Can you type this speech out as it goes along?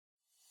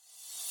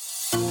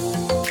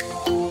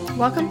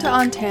Welcome to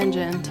On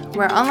Tangent,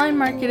 where online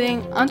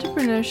marketing,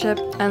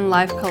 entrepreneurship, and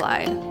life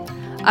collide.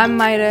 I'm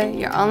Maida,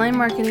 your online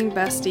marketing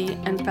bestie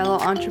and fellow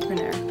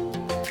entrepreneur.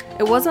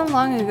 It wasn't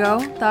long ago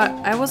that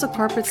I was a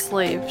corporate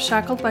slave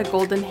shackled by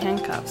golden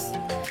handcuffs.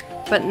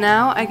 But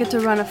now I get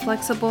to run a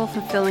flexible,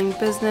 fulfilling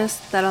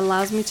business that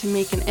allows me to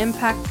make an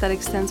impact that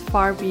extends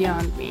far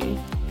beyond me.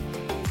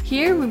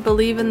 Here we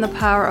believe in the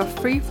power of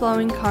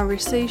free-flowing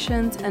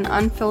conversations and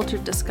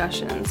unfiltered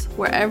discussions,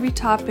 where every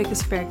topic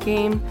is fair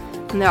game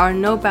and there are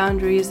no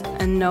boundaries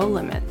and no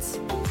limits.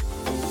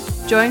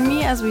 Join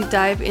me as we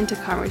dive into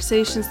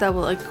conversations that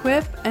will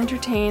equip,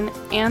 entertain,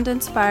 and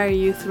inspire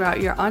you throughout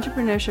your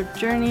entrepreneurship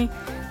journey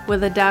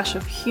with a dash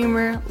of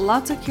humor,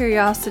 lots of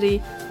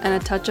curiosity, and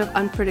a touch of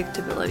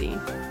unpredictability.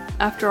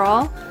 After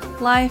all,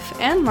 life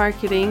and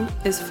marketing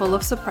is full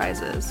of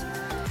surprises.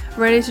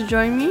 Ready to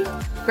join me?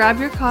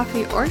 Grab your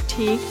coffee or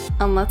tea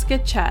and let's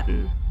get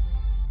chatting.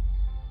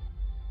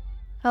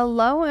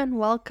 Hello and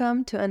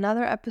welcome to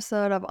another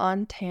episode of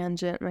On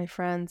Tangent, my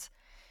friends.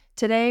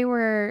 Today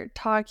we're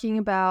talking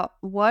about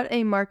what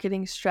a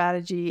marketing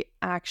strategy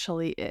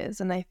actually is.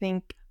 And I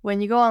think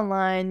when you go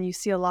online, you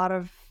see a lot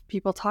of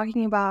people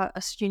talking about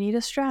you need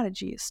a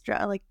strategy.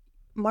 Like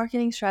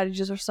marketing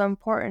strategies are so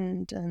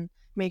important, and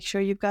make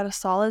sure you've got a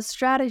solid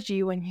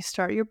strategy when you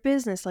start your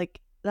business. Like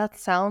that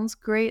sounds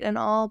great and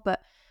all,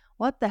 but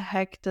what the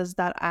heck does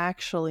that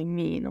actually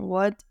mean?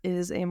 What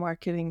is a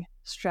marketing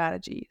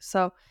strategy?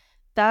 So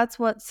that's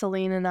what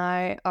Celine and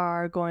I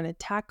are going to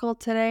tackle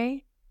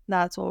today.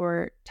 That's what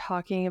we're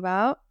talking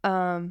about.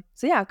 So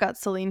yeah, I've got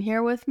Celine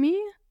here with me.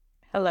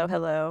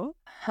 Hello.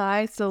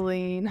 Hi,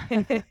 Celine.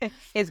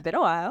 It's been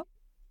a while.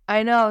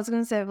 I know, I was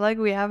going to say, I feel like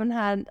we haven't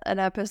had an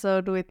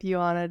episode with you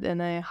on it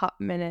in a hot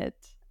minute.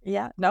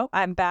 Yeah, no,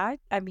 I'm back.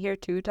 I'm here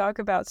to talk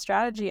about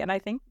strategy. And I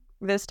think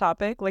this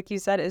topic, like you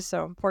said, is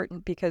so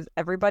important because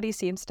everybody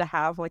seems to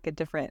have like a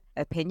different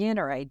opinion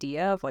or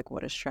idea of like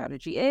what a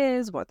strategy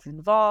is, what's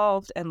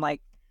involved, and like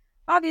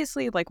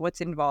obviously like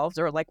what's involved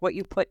or like what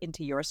you put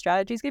into your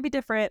strategy is going to be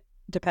different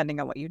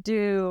depending on what you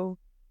do,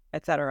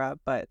 etc.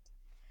 But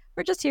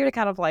we're just here to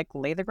kind of like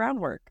lay the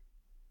groundwork,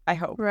 I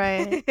hope.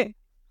 Right.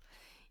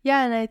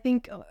 Yeah, and I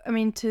think,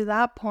 to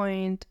that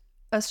point,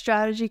 a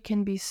strategy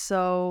can be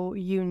so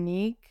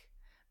unique,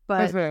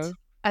 but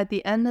at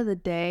the end of the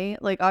day,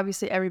 like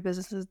obviously every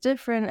business is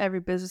different, every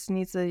business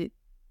needs a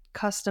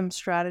custom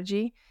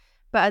strategy,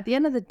 but at the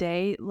end of the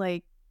day,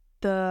 like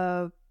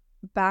the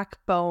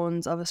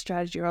backbones of a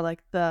strategy are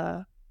like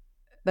the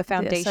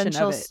foundation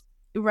of it.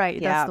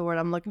 Right, Yeah. that's the word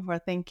I'm looking for.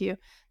 Thank you.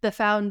 The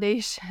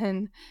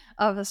foundation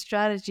of a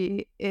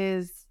strategy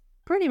is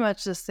pretty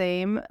much the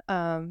same.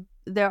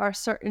 There are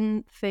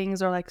certain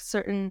things or like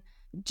certain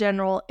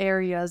general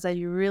areas that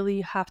you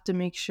really have to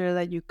make sure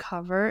that you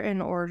cover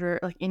in order,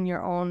 like in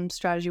your own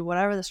strategy,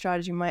 whatever the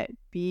strategy might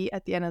be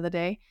at the end of the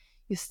day,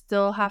 you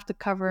still have to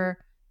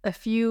cover a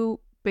few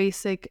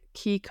basic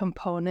key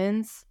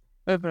components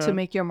to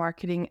make your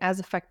marketing as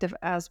effective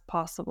as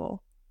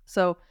possible.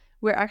 So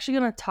we're actually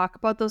going to talk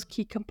about those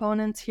key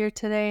components here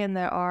today, and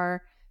there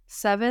are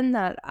 7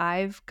 that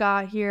I've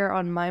got here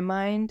on my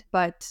mind.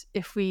 But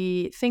if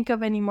we think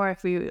of any more,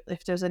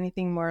 if there's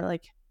anything more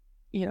like,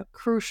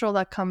 crucial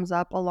that comes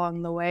up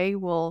along the way,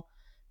 we'll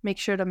make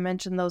sure to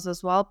mention those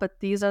as well. But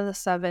these are the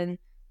 7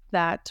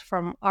 that,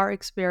 from our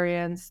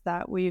experience,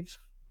 that we've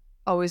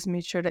always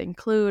made sure to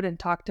include and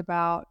talked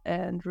about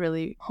and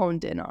really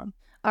honed in on.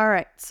 All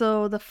right,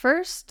 so the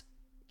first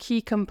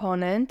key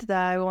component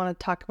that I want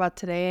to talk about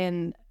today,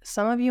 and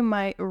some of you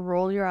might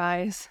roll your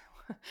eyes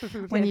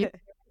when you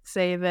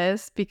say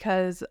this,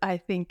 because I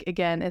think,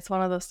 again, it's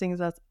one of those things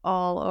that's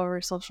all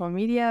over social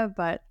media,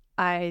 but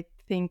I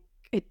think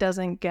it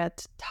doesn't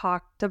get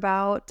talked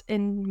about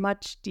in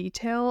much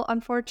detail,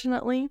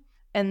 unfortunately,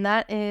 and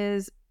that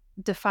is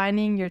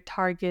defining your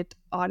target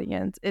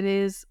audience. It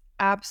is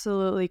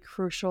absolutely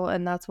crucial,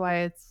 and that's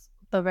why it's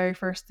the very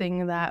first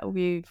thing that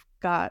we've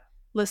got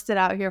listed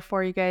out here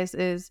for you guys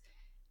is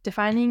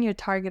defining your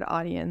target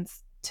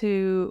audience.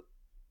 To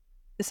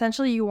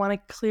essentially, you want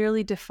to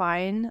clearly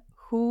define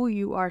who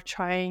you are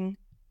trying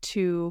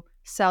to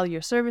sell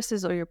your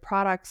services or your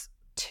products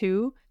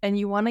to, and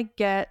you want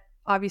to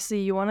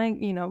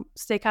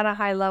stay kind of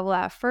high level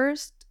at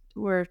first.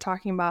 We're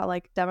talking about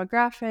like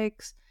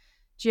demographics,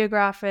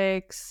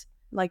 geographics,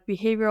 like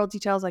behavioral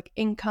details like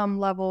income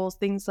levels,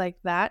 things like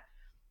that.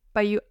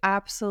 But you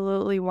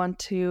absolutely want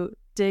to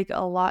dig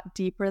a lot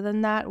deeper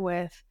than that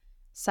with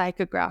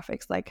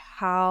psychographics, like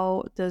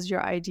how does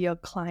your ideal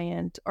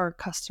client or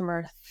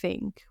customer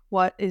think?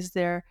 What is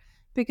their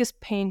biggest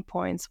pain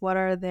points? What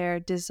are their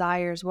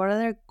desires? What are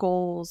their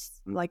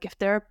goals? Like if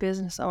they're a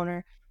business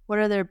owner, what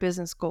are their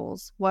business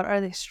goals? What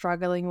are they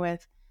struggling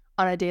with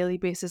on a daily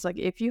basis? Like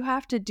if you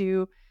have to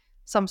do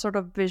some sort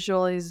of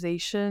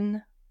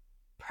visualization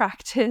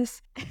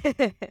practice,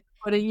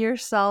 putting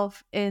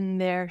yourself in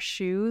their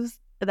shoes,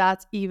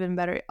 that's even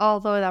better.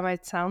 Although that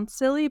might sound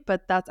silly,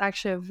 but that's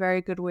actually a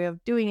very good way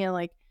of doing it.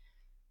 Like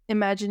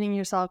imagining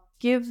yourself,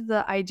 give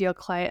the ideal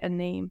client a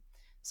name.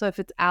 So if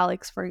it's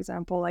Alex, for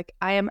example, like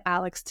I am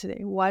Alex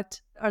today.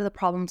 What are the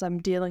problems I'm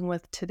dealing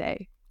with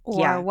today? Or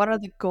Yeah. what are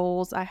the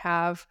goals I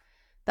have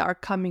that are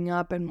coming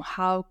up and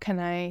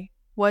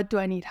what do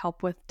I need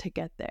help with to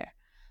get there?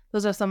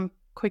 Those are some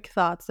quick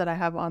thoughts that I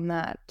have on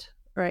that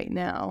right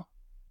now.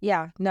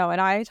 Yeah. No, and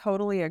I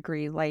totally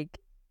agree. Like,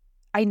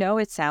 I know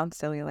it sounds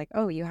silly, like,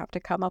 oh, you have to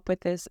come up with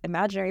this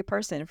imaginary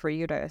person for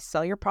you to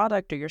sell your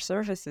product or your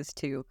services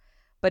to.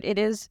 But it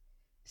is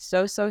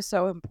so, so,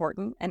 so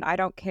important. And I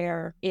don't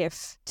care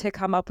if to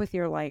come up with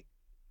your like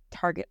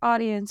target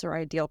audience or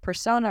ideal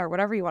persona or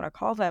whatever you want to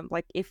call them,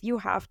 like if you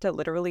have to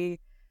literally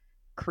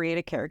create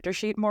a character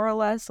sheet more or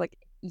less, like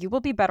you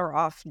will be better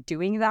off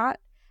doing that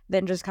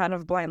than just kind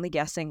of blindly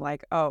guessing,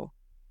 like, oh,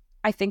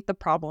 I think the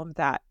problem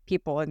that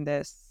people in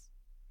this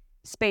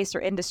space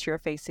or industry are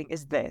facing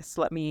is this.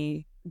 Let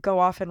me go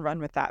off and run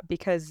with that,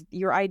 because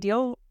your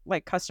ideal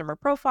like customer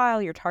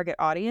profile, your target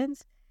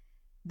audience,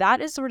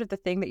 that is sort of the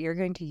thing that you're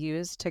going to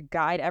use to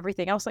guide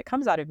everything else that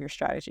comes out of your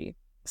strategy.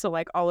 So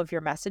like all of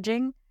your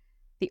messaging,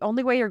 the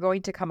only way you're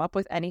going to come up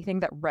with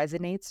anything that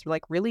resonates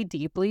like really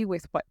deeply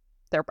with what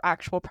their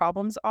actual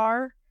problems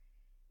are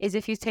is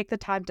if you take the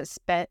time to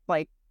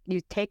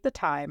you take the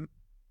time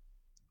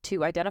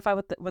to identify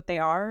what they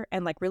are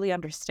and like really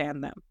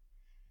understand them.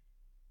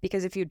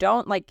 Because if you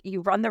don't, like,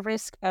 you run the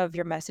risk of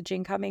your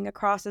messaging coming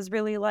across as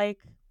really like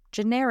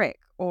generic,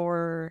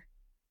 or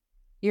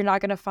you're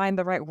not going to find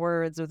the right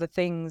words or the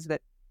things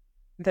that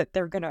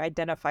they're going to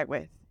identify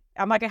with.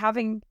 I'm like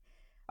having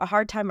a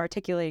hard time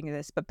articulating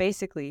this, but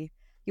basically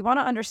you want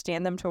to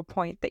understand them to a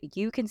point that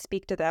you can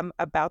speak to them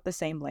about the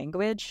same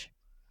language.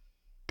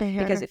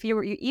 Because if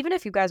even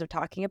if you guys are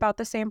talking about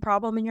the same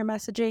problem in your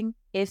messaging,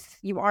 if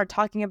you aren't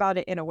talking about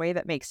it in a way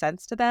that makes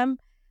sense to them,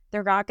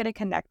 they're not going to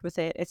connect with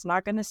it. It's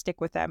not going to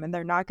stick with them, and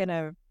they're not going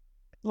to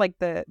like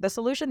the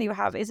solution that you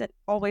have isn't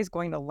always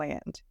going to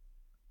land.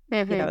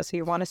 So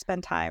you want to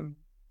spend time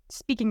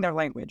speaking their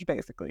language,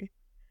 basically.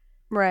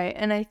 Right.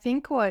 And I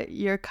think what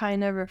you're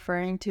kind of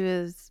referring to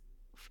is,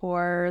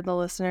 for the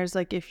listeners,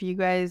 like if you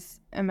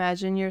guys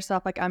imagine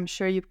yourself, like I'm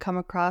sure you've come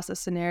across a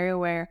scenario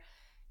where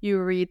you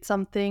read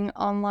something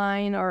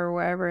online or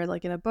wherever,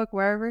 like in a book,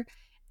 wherever,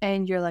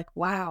 and you're like,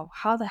 wow,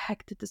 how the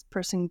heck did this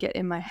person get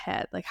in my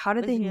head? Like, how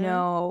did they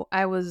know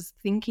I was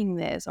thinking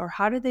this? Or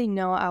how did they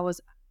know I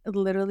was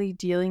literally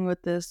dealing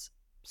with this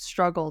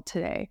struggle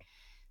today?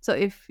 So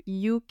if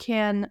you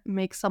can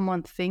make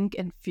someone think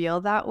and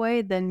feel that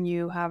way, then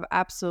you have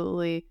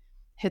absolutely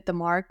hit the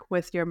mark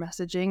with your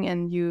messaging,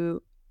 and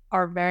you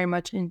are very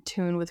much in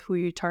tune with who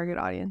your target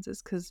audience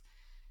is. Because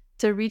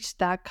to reach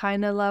that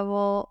kind of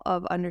level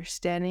of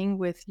understanding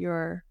with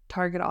your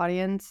target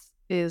audience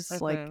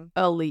is like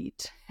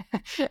elite,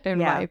 in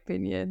my Yeah.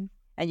 opinion.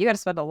 And you got to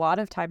spend a lot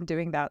of time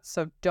doing that.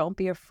 So don't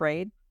be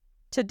afraid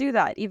to do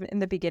that, even in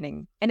the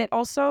beginning. And it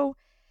also,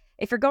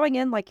 if you're going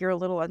in like you're a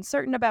little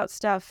uncertain about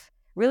stuff,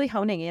 really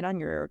honing in on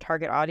your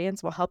target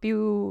audience will help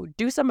you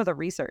do some of the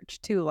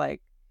research too,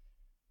 like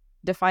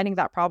defining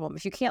that problem.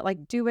 If you can't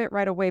like do it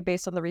right away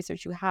based on the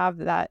research you have,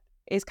 that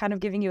is kind of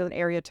giving you an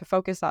area to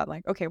focus on,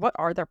 like, okay, what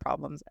are their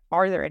problems?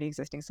 Are there any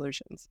existing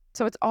solutions?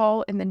 So it's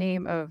all in the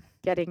name of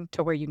getting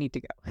to where you need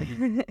to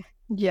go.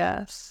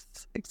 Yes,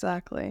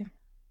 exactly.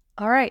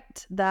 All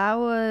right, that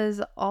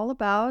was all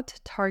about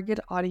target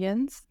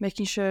audience,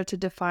 making sure to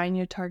define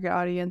your target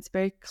audience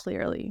very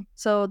clearly.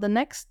 So, the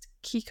next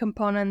key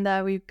component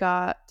that we've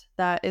got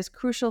that is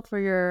crucial for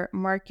your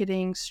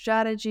marketing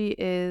strategy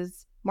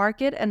is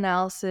market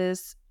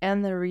analysis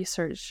and the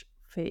research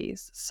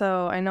phase.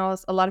 So, I know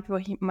a lot of people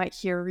might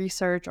hear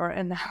research or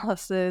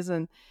analysis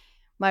and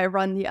might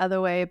run the other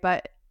way,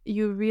 but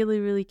you really,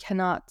 really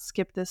cannot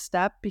skip this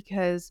step,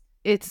 because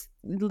it's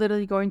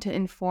literally going to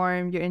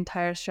inform your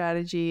entire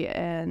strategy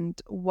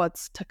and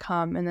what's to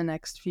come in the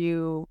next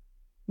few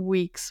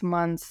weeks,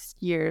 months,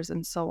 years,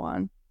 and so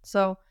on.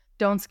 So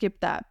don't skip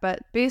that.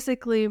 But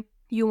basically,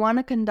 you want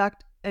to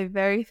conduct a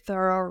very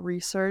thorough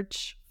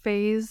research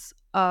phase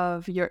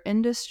of your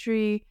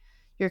industry,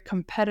 your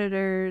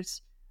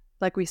competitors,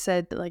 like we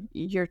said, like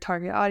your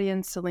target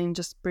audience. Celine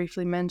just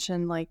briefly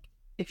mentioned, like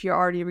if you're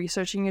already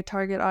researching your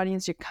target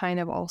audience, you're kind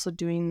of also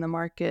doing the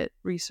market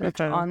research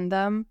on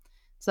them.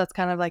 So that's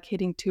kind of like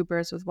hitting two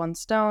birds with one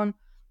stone.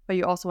 But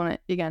you also want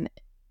to, again,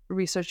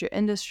 research your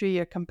industry,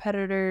 your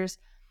competitors.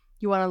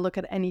 You want to look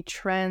at any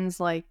trends,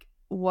 like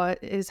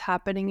what is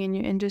happening in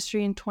your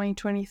industry in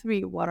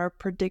 2023? What are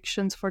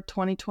predictions for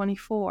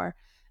 2024?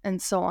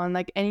 And so on.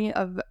 Like any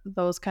of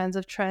those kinds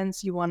of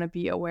trends you want to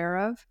be aware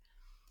of.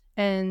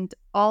 And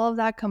all of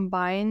that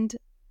combined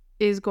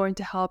is going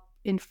to help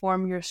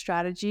inform your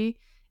strategy.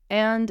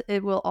 And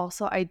it will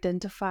also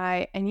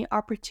identify any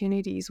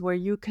opportunities where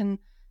you can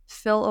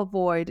fill a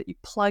void, you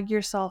plug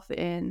yourself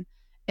in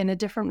a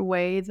different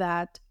way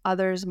that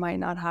others might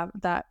not have,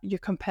 that your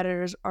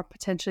competitors are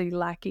potentially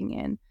lacking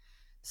in.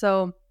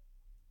 So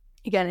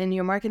again, in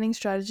your marketing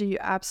strategy, you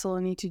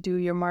absolutely need to do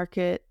your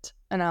market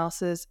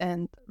analysis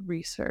and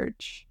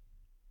research.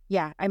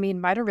 Yeah, I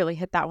mean, Mida really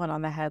hit that one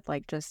on the head,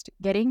 like just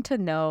getting to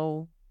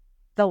know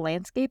the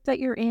landscape that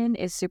you're in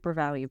is super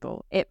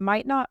valuable. It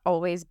might not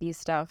always be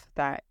stuff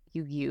that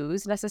you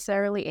use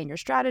necessarily in your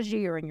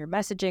strategy or in your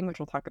messaging, which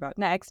we'll talk about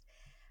next,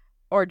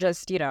 or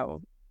just,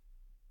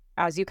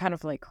 as you kind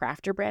of like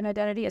craft your brand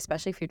identity,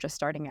 especially if you're just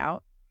starting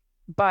out.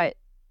 But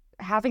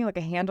having like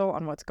a handle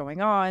on what's going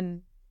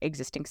on,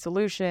 existing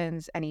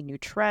solutions, any new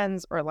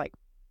trends, or like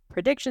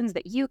predictions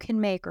that you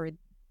can make or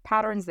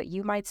patterns that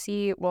you might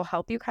see will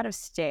help you kind of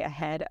stay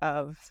ahead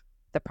of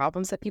the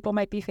problems that people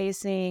might be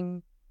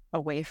facing, a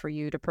way for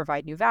you to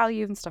provide new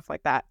value and stuff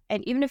like that.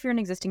 And even if you're an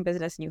existing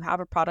business and you have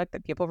a product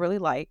that people really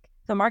like,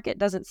 the market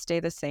doesn't stay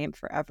the same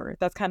forever.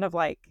 That's kind of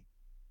like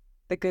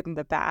the good and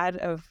the bad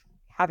of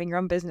having your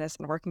own business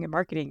and working in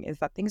marketing, is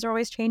that things are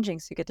always changing.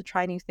 So you get to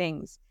try new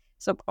things.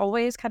 So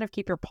always kind of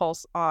keep your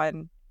pulse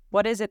on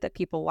what is it that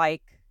people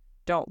like,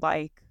 don't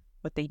like,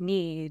 what they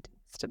need,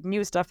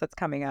 new stuff that's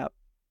coming up.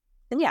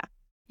 And yeah.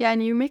 Yeah,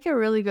 and you make a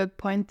really good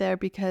point there,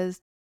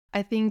 because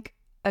I think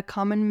a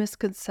common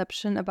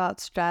misconception about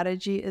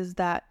strategy is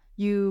that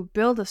you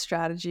build a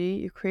strategy,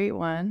 you create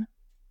one,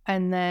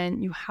 and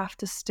then you have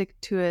to stick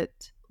to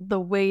it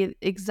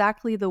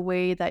exactly the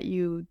way that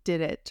you did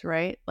it,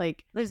 right?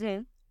 Like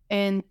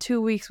in 2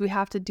 weeks, we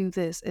have to do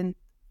this. In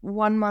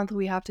 1 month,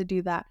 we have to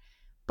do that.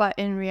 But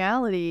in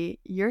reality,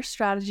 your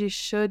strategy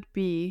should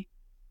be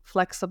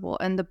flexible.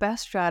 And the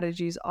best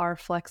strategies are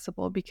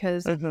flexible,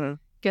 because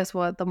guess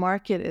what? The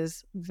market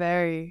is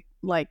very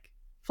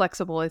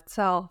flexible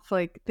itself.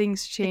 Like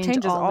things It change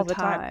changes all all the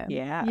the time. time.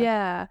 Yeah.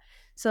 Yeah.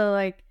 So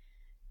like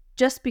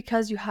just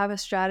because you have a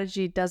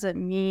strategy doesn't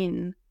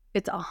mean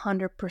it's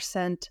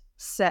 100%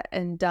 set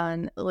and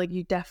done. Like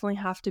you definitely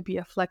have to be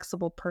a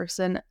flexible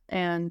person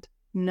and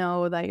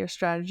know that your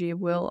strategy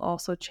will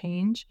also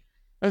change.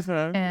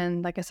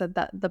 And like I said,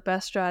 that the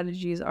best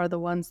strategies are the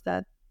ones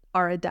that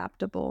are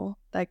adaptable,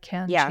 that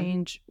can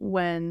change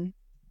when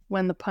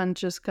the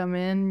punches come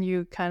in.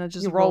 You kind of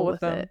just You roll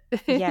with them.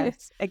 it.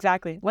 Yes,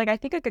 exactly. Like I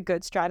think like a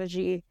good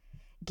strategy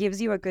gives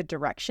you a good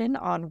direction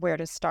on where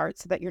to start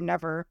so that you're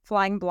never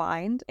flying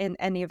blind in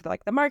any of the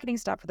marketing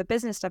stuff or the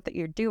business stuff that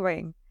you're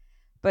doing,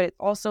 but it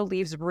also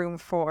leaves room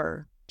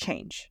for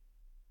change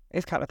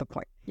is kind of the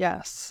point.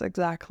 Yes,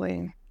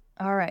 exactly.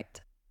 All right.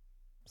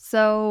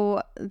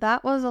 So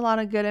that was a lot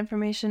of good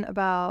information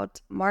about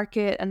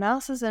market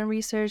analysis and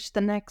research.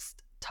 The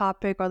next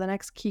topic, or the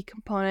next key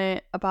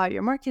component about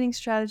your marketing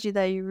strategy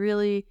that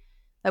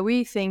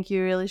we think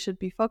you really should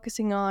be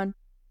focusing on,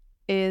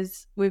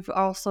 is, we've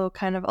also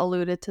kind of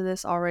alluded to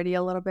this already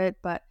a little bit,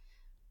 but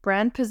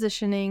brand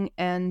positioning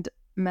and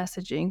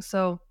messaging.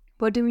 So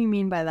what do we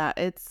mean by that?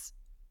 It's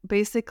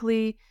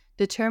basically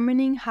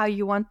determining how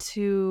you want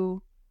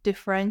to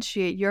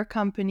differentiate your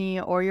company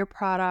or your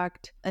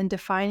product, and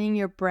defining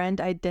your brand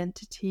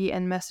identity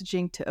and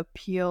messaging to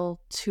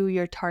appeal to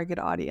your target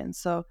audience.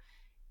 So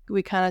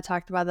we kind of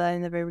talked about that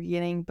in the very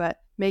beginning, but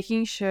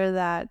making sure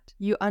that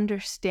you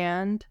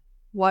understand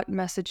what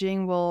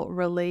messaging will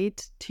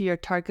relate to your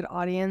target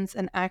audience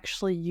and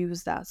actually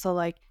use that. So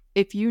like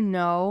if you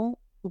know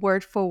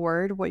word for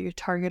word what your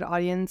target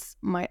audience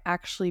might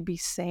actually be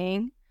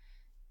saying,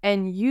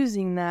 and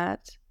using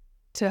that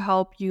to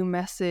help you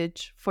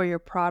message for your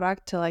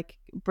product, to like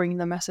bring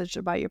the message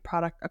about your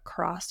product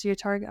across to your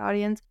target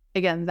audience,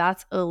 again,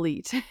 that's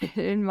elite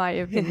in my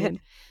opinion.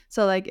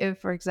 So like if,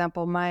 for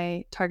example,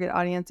 my target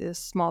audience is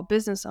small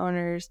business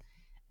owners,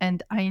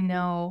 and I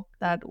know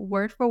that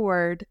word for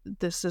word,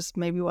 this is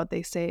maybe what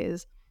they say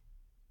is,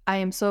 I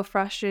am so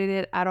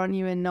frustrated, I don't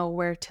even know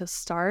where to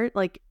start.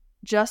 Like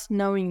just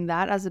knowing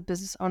that as a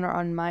business owner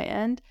on my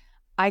end,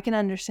 I can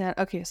understand,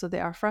 okay, so they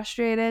are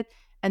frustrated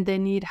and they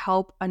need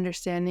help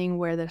understanding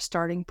where their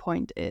starting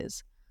point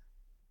is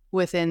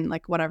within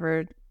like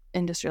whatever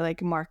industry,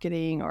 like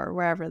marketing or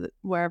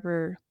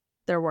wherever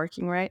they're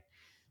working, right?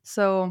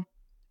 So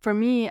for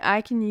me,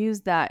 I can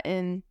use that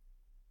in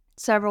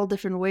several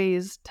different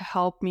ways to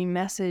help me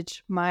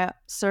message my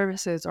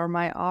services or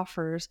my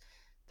offers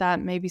that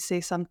maybe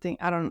say something.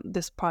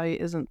 This probably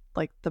isn't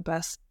like the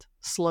best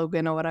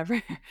slogan or whatever,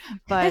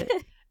 but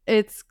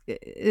it's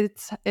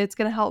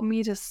going to help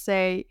me to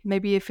say,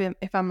 maybe if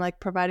I'm like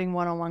providing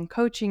one-on-one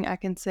coaching, I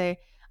can say,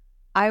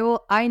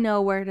 I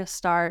know where to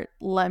start.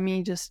 Let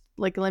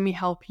me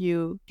help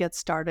you get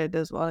started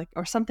as well, like,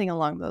 or something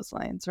along those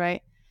lines,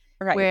 right?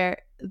 Right. Where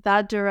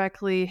that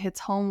directly hits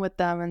home with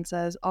them and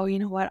says, oh, you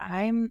know what?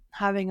 I'm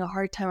having a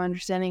hard time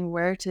understanding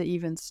where to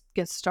even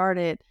get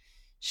started.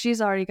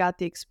 She's already got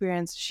the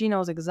experience. She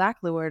knows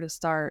exactly where to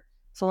start.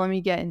 So let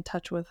me get in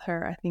touch with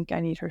her. I think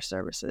I need her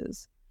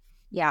services.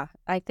 Yeah,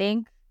 I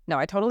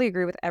totally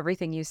agree with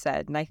everything you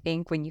said. And I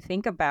think when you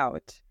think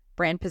about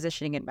brand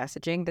positioning and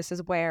messaging, this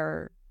is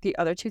where the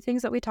other two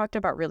things that we talked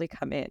about really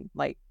come in.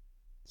 Like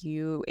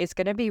it's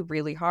going to be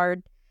really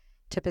hard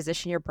to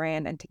position your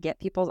brand and to get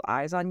people's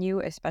eyes on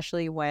you,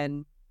 especially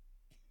when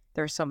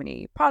there's so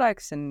many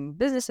products and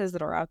businesses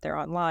that are out there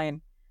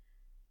online.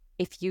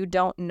 If you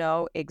don't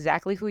know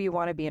exactly who you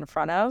want to be in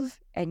front of,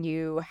 and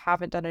you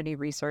haven't done any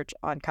research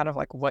on kind of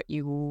like what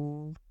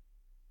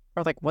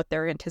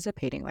they're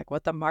anticipating, like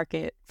what the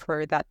market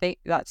for that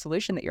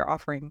solution that you're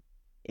offering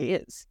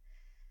is.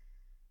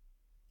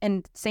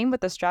 And same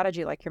with the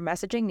strategy, like your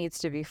messaging needs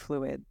to be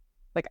fluid.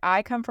 Like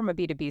I come from a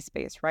B2B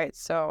space, right?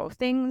 So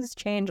things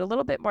change a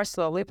little bit more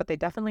slowly, but they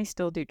definitely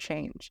still do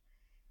change.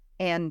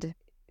 And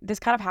this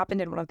kind of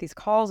happened in one of these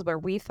calls where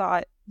we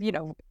thought,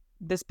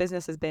 this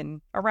business has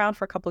been around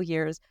for a couple of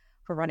years.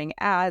 We're running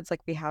ads.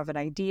 Like we have an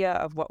idea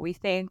of what we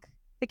think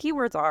the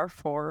keywords are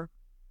for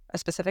a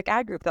specific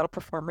ad group that'll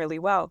perform really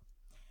well.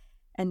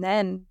 And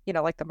then,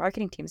 like the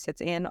marketing team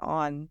sits in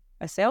on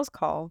a sales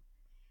call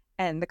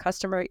and the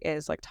customer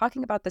is like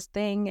talking about this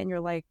thing and you're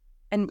like,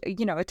 and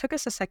it took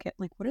us a second,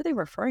 like, what are they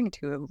referring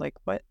to? Like,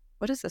 what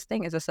is this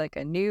thing? Is this like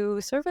a new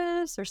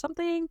service or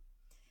something?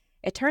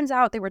 It turns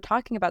out they were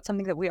talking about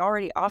something that we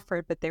already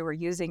offered, but they were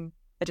using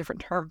a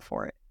different term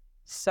for it.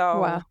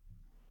 So Wow.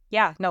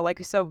 yeah, no,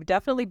 like, so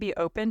definitely be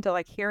open to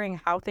like hearing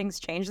how things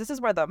change. This is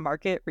where the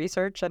market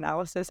research,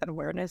 analysis, and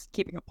awareness,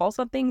 keeping a pulse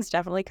on things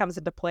definitely comes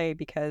into play,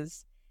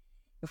 because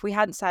if we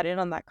hadn't sat in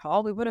on that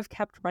call, we would have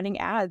kept running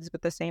ads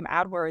with the same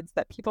AdWords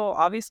that people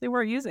obviously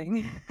were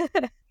using.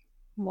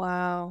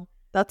 Wow.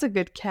 That's a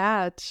good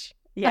catch.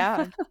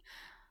 Yeah.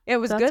 It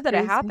was That's good that it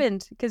crazy.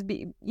 happened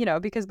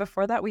because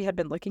before that we had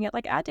been looking at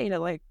like ad data,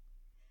 like,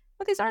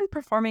 well, these aren't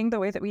performing the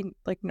way that we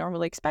like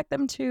normally expect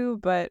them to,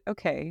 but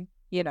okay,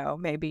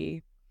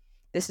 maybe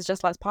this is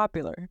just less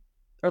popular.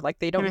 Or like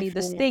they don't I need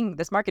this feel thing.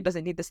 This market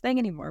doesn't need this thing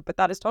anymore. But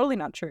that is totally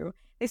not true.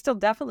 They still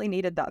definitely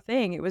needed that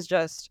thing. It was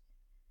just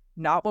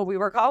not what we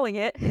were calling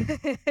it.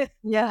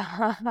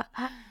 yeah.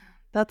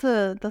 That's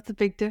a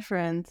big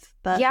difference.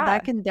 That Yeah.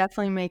 can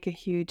definitely make a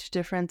huge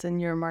difference in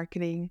your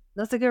marketing.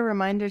 That's a good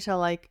reminder to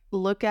like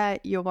look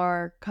at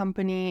your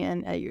company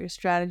and at your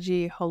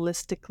strategy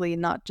holistically,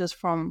 not just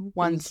from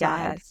one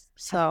side. Yes. A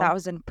So,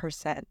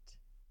 1000%.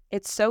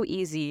 It's so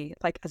easy,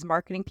 like as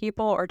marketing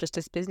people or just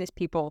as business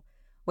people,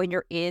 when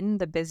you're in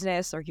the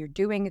business or you're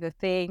doing the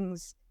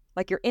things,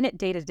 like you're in it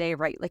day to day,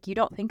 right? Like you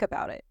don't think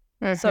about it.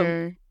 So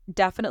mhm.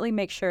 definitely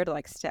make sure to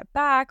like step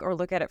back or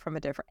look at it from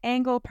a different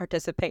angle,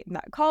 participate in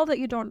that call that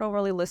you don't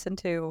normally listen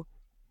to,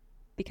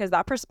 because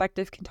that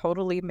perspective can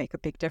totally make a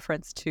big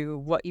difference to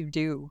what you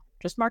do,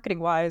 just marketing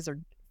wise or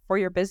for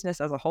your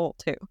business as a whole,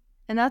 too.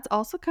 And that's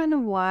also kind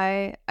of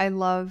why I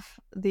love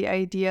the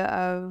idea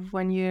of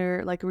when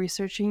you're like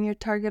researching your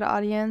target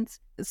audience.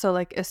 So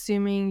like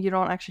assuming you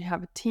don't actually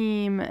have a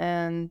team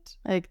and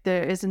like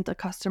there isn't a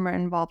customer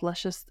involved,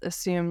 let's just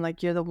assume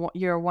like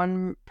you're a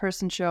one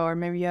person show, or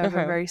maybe you have a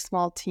Uh-huh. very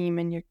small team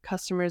and your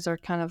customers are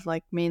kind of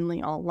like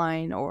mainly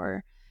online,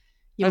 or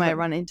you might Uh-huh.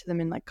 run into them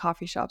in like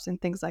coffee shops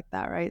and things like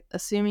that, right?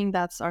 Assuming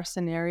that's our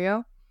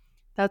scenario,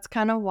 that's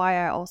kind of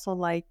why I also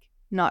like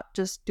not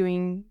just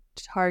doing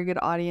target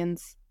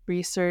audience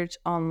research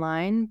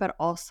online, but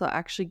also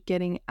actually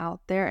getting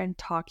out there and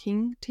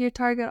talking to your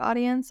target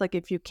audience. Like,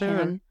 if you Uh-huh.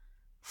 can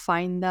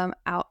find them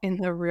out in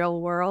the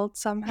real world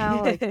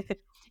somehow, like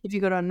if you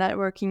go to a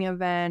networking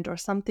event or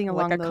something Like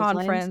along a those lines.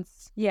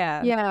 conference.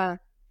 Yeah. Yeah,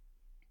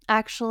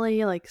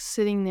 actually, like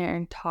sitting there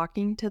and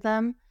talking to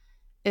them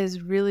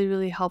is really,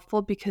 really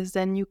helpful, because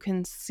then you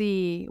can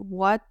see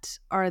what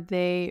are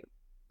they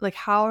like,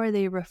 how are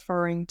they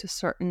referring to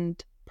certain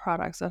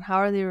products, and how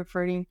are they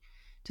referring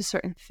to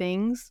certain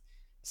things,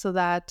 so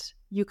that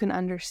you can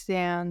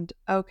understand,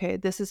 okay,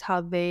 this is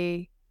how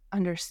they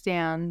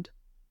understand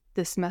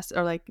this mess,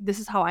 or like this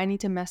is how I need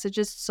to message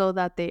it so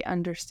that they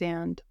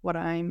understand what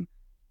I'm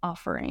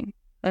offering.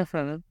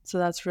 Uh-huh. So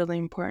that's really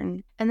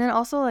important. And then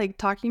also like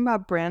talking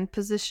about brand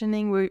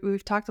positioning,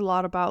 we've talked a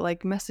lot about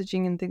like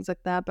messaging and things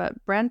like that,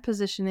 but brand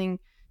positioning,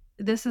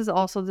 this is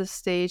also the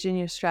stage in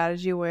your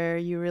strategy where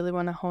you really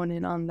want to hone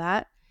in on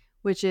that,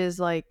 which is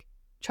like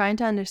trying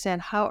to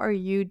understand how are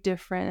you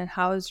different and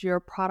how is your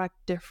product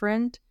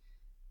different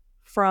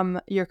from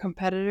your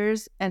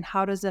competitors, and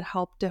how does it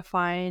help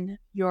define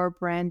your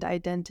brand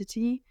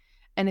identity.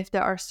 And if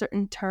there are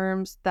certain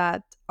terms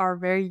that are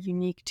very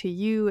unique to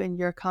you and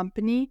your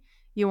company,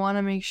 you want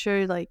to make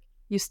sure like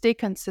you stay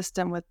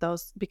consistent with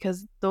those,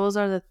 because those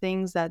are the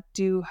things that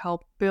do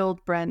help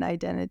build brand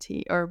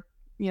identity, or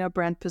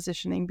brand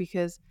positioning.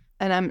 Because,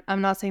 and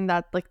I'm not saying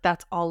that like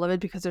that's all of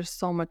it, because there's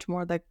so much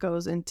more that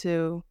goes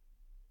into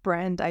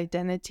brand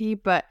identity,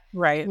 but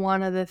Right.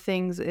 one of the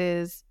things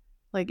is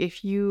like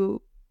if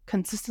you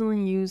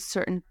consistently use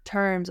certain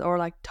terms or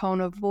like tone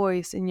of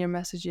voice in your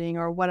messaging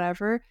or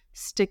whatever,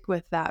 stick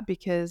with that,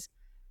 because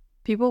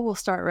people will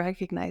start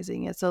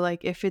recognizing it. So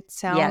like if it Yes.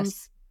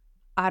 sounds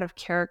out of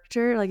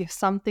character, like if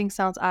something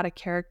sounds out of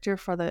character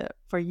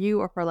for you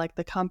or for like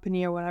the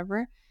company or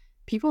whatever,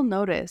 people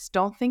notice.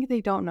 Don't think they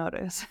don't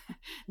notice.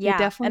 They Yeah.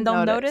 definitely And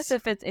they'll notice notice.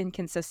 if it's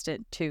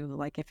inconsistent too.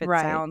 Like if it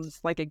Right.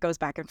 sounds like it goes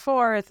back and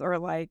forth, or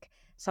like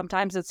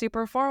sometimes it's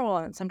super formal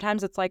and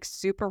sometimes it's like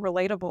super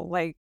relatable.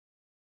 Like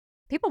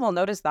people will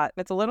notice that.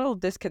 It's a little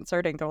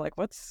disconcerting. They're like,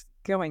 what's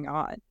going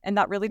on? And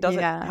that really doesn't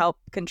Yeah. help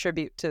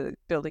contribute to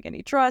building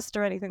any trust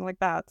or anything like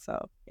that.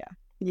 So yeah.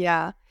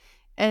 Yeah.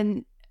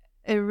 And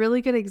a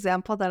really good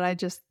example that I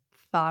just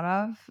thought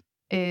of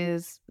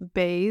is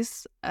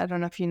Bays. I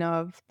don't know if you know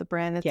of the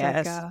brand. It's like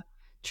Yes. a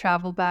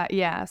travel bag.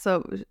 Yeah,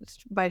 so it's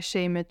by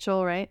Shay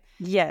Mitchell, right?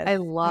 Yes, I I have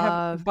a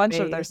love bunch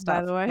of their Bay, by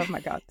stuff. the way. Oh my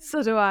god.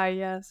 So do I,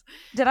 yes.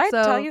 Did I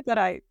tell So you that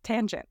I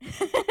tangent? Did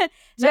I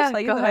yeah, tell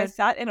you go that I ahead.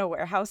 sat in a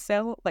warehouse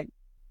sale? Like,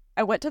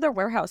 I went to their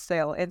warehouse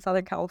sale in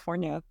Southern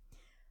California.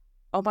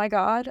 Oh my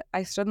god,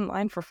 I stood in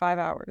line for 5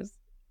 hours.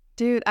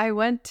 Dude, I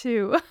went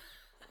to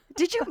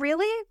Did you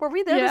really? Were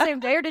we there the yeah. same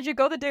day or did you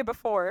go the day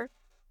before?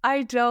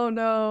 I don't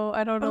know.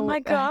 I don't Oh know. my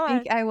I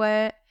think god. I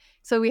went.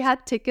 So we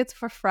had tickets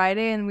for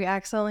Friday and we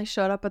accidentally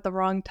showed up at the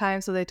wrong time.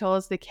 So they told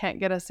us they can't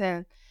get us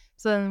in.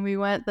 So then we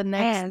went the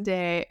next Man.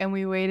 day and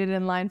we waited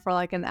in line for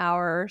like an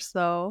hour or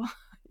so,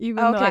 even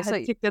though I Okay, had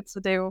so tickets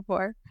the day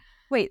before.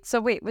 wait,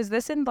 was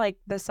this in like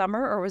the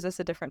summer or was this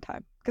a different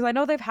time? Because I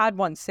know they've had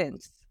one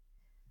since.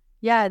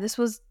 Yeah, this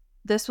was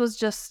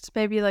just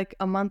maybe like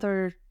a month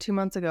or 2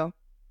 months ago.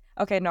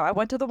 Okay, no, I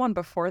went to the one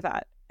before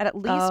that. And at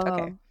least,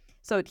 okay. Oh,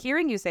 So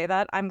hearing you say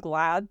that, I'm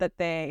glad that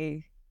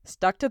they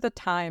stuck to the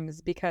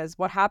times because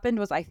what happened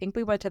was I think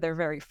we went to their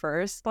very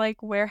first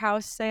like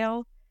warehouse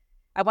sale.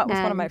 I went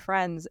with one of my and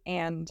friends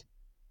and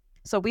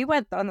so we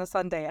went on the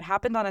Sunday. It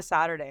happened on a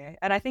Saturday.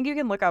 And I think you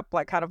can look up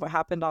like kind of what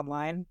happened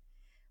online.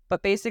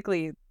 But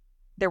basically,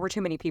 there were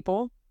too many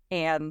people.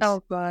 And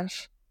oh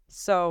gosh.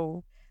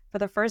 so for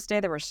the first day,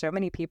 there were so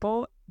many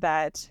people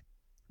that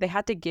they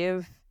had to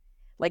give,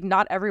 like,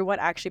 not everyone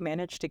actually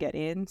managed to get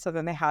in. So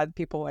then they had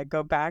people like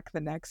go back the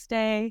next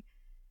day.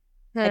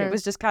 And it Hmm.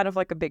 was just kind of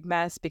like a big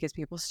mess because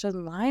people stood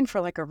in line for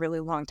like a really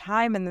long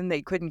time and then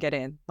they couldn't get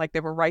in. Like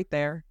they were right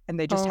there and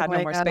they just Oh had no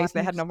my more space.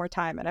 They had gosh. no more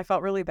time. And I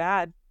felt really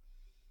bad.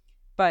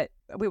 But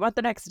we went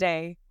the next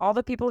day. All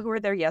the people who were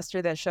there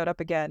yesterday that showed up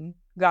again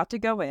got to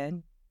go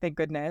in. Thank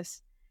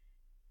goodness.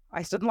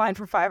 I stood in line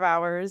for 5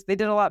 hours. They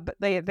did a lot, but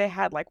they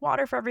had like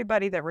water for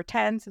everybody. There were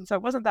tents, and so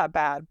it wasn't that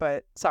bad.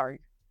 But sorry,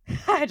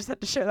 I just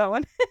had to share that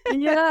one.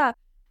 Yeah.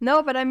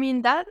 No, but I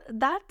mean that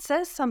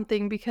says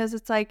something because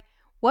it's like,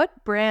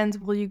 what brands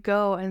will you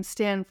go and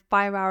stand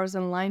 5 hours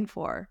in line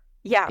for?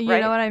 Yeah, You know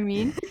right. what I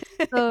mean?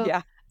 So,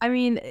 Yeah, I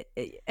mean,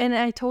 and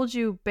I told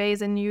you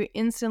Bays, and you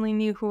instantly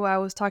knew who I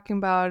was talking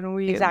about, and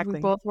we exactly.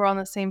 both were on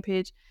the same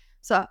page.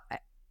 So,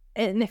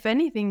 and if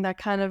anything, that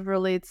kind of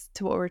relates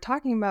to what we're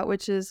talking about,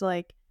 which is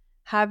like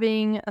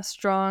having a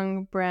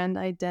strong brand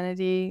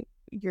identity,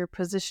 your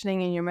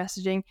positioning and your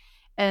messaging.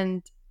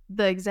 And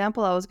the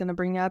example I was going to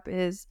bring up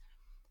is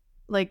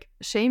like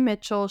Shay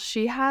Mitchell.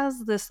 She has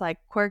this like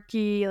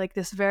quirky, like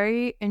this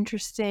very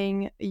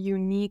interesting,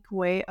 unique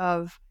way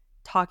of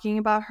talking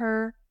about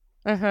her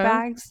Uh-huh.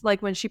 bags.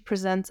 Like when she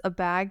presents a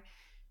bag,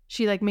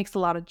 she like makes a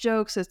lot of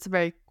jokes. It's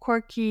very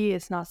quirky.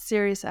 It's not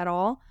serious at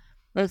all.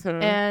 Uh-huh.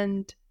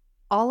 And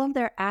all of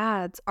their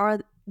ads are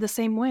the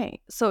same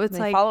way. So it's They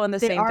like follow in the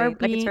they same are vein.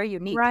 Like it's being very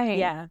unique. right.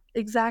 Yeah.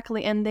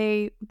 Exactly. And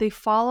they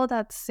follow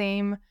that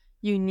same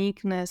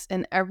uniqueness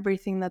in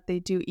everything that they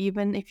do.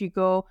 Even if you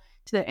go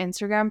to their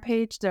Instagram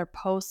page, their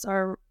posts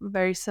are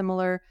very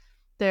similar.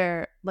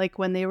 They're like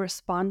when they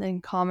respond in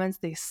comments,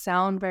 they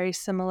sound very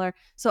similar.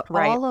 So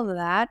Right. all of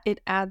that, it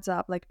adds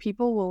up. Like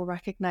people will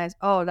recognize,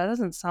 oh, that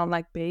doesn't sound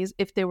like Bays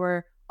if they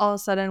were all of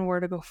a sudden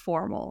were to go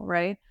formal,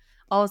 right?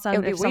 All of a It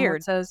sudden would be if someone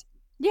weird. says,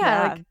 yeah,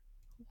 Yeah. like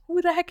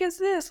who the heck is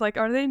this? Like,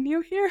 are they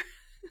new here?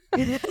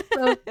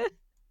 So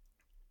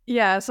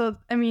yeah, so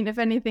I mean, if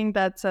anything,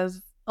 that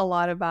says a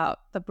lot about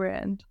the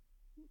brand,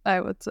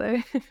 I would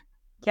say.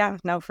 Yeah,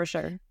 no, for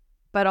sure.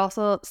 But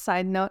also,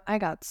 side note, I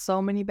got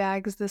so many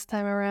bags this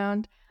time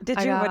around. Did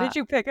I you? What got, did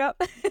you pick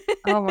up?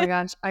 oh my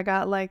gosh, I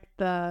got like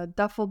the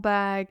duffel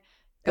bag,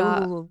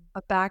 got Ooh.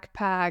 a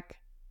backpack,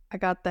 I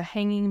got the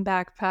hanging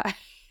backpack,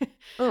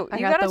 Oh, I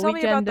you got gotta the tell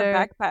me about the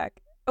weekender. backpack.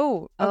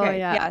 Oh, Oh okay.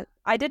 yeah, Yeah.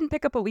 I didn't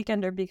pick up a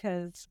weekender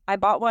because I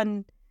bought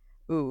one,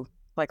 ooh,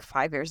 like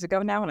 5 years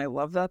ago now, and I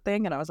love that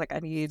thing. And I was like, I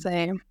need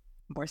same.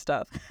 more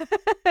stuff.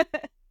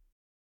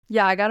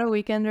 Yeah, I got a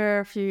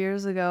weekender a few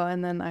years ago,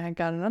 and then I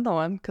got another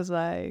one because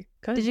I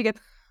Did could. you get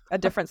a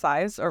different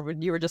size, or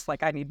you were just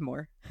like, I need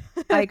more?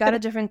 I got a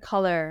different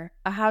color.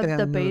 I had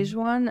the beige Um,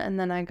 one, and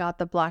then I got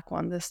the black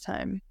one this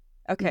time.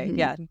 Okay, Mhm.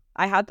 yeah.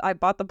 I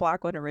bought the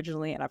black one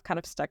originally, and I've kind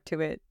of stuck to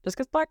it just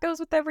because black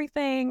goes with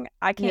everything.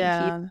 I can't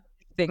keep Yeah.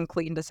 thing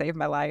clean to save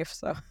my life,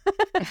 so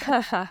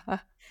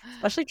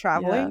especially Yeah.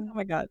 traveling. Oh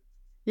my god.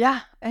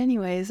 Yeah,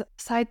 anyways,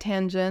 side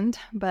tangent,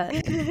 but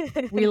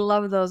we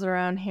love those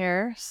around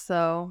here,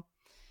 so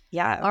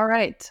Yeah. all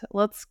right,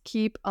 let's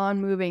keep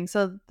on moving.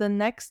 So the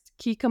next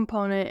key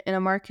component in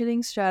a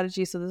marketing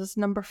strategy, so this is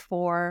number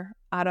 4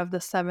 out of the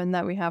 7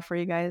 that we have for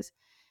you guys,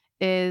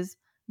 is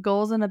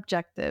goals and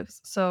objectives.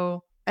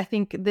 So I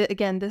think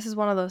again, this is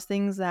one of those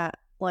things that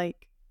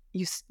like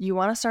you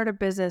want to start a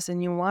business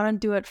and you want to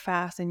do it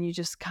fast and you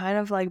just kind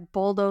of like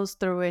bulldoze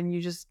through it and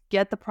you just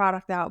get the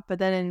product out. But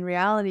then in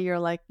reality, you're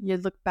like you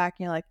look back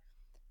and you're like,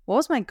 what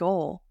was my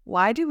goal?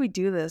 Why do we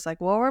do this?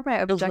 Like, what were my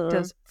Mhm.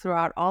 objectives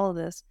throughout all of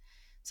this?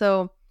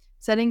 So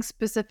setting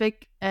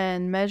specific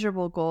and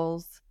measurable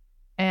goals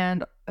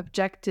and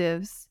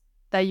objectives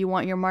that you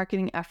want your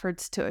marketing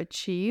efforts to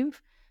achieve,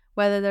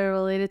 whether they're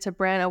related to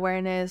brand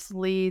awareness,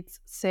 leads,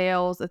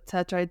 sales,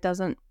 etc. It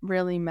doesn't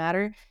really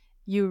matter.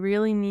 you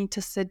really need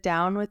to sit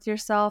down with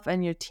yourself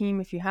and your team,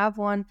 if you have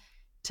one,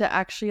 to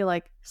actually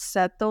like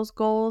set those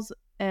goals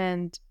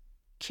and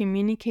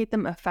communicate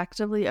them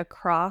effectively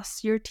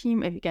across your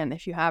team.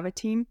 If you have a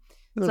team,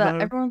 so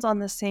that everyone's on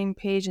the same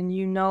page and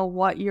you know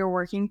what you're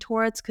working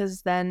towards.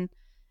 Because then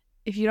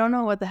if you don't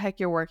know what the heck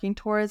you're working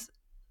towards,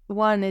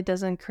 one, it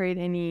doesn't create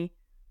any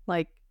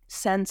like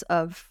sense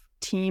of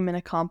team and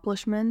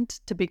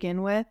accomplishment to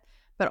begin with,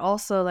 but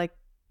also like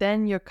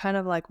then you're kind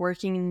of like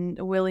working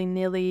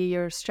willy-nilly.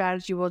 Your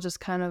strategy will just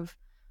kind of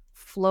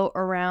float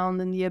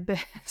around in the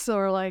abyss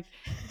or like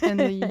in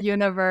the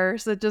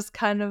universe. It just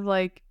kind of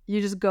like you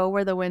just go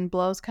where the wind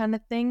blows kind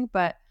of thing.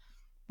 But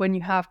when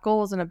you have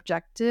goals and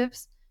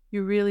objectives,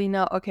 you really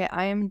know, okay,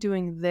 I am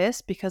doing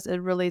this because it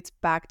relates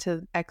back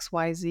to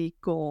XYZ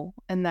goal.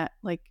 And that,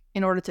 like,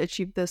 in order to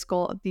achieve this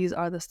goal, these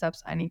are the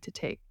steps I need to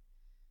take.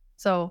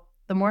 So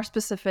the more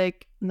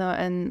specific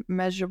and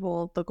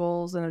measurable the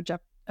goals and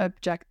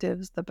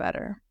objectives, the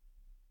better.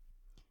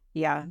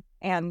 Yeah.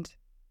 And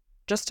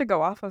just to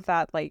go off of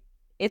that, like,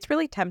 it's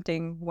really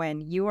tempting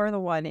when you are the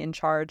one in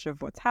charge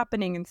of what's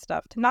happening and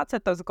stuff to not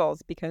set those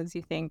goals because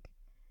you think,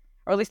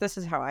 or at least this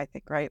is how I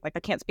think, right? Like, I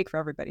can't speak for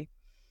everybody.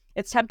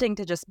 It's tempting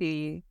to just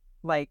be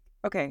like,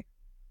 okay,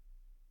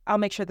 I'll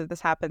make sure that this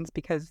happens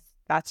because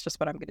that's just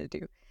what I'm going to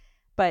do.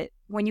 But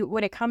when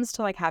it comes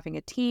to like having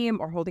a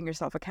team or holding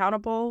yourself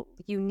accountable,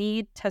 you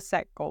need to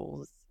set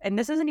goals. And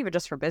this isn't even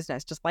just for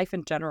business, just life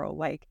in general.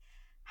 Like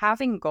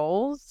having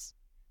goals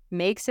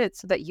makes it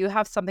so that you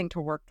have something to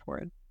work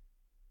toward.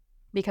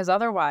 Because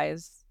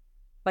otherwise,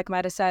 like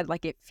Maida said,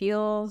 like it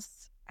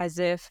feels as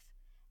if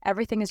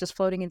everything is just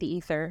floating in the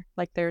ether.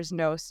 Like there's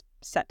no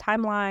set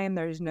timeline,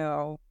 there's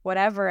no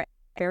whatever.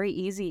 Very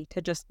easy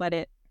to just let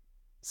it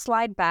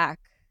slide back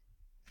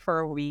for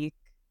a week,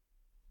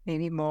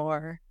 maybe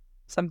more,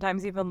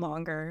 sometimes even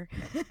longer.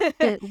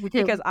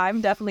 Because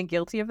I'm definitely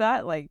guilty of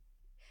that, like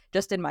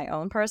just in my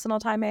own personal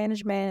time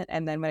management.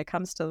 And then when it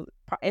comes to,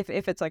 if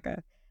it's like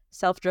a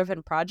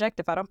self-driven project,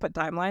 if I don't put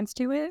timelines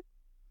to it,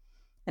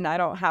 and I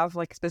don't have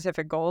like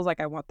specific goals, like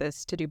I want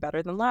this to do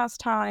better than last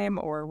time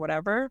or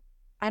whatever,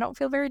 I don't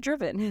feel very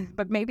driven.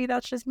 But maybe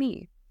that's just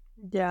me.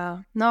 Yeah.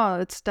 No,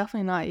 it's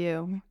definitely not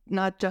you.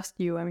 Not just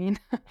you. I mean,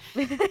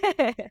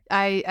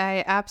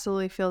 I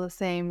absolutely feel the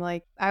same.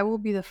 Like I will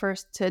be the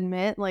first to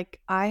admit, like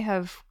I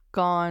have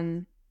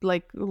gone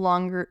like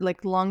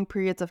long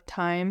periods of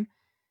time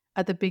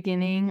at the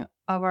beginning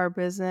of our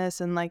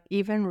business and like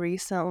even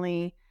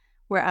recently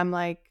where I'm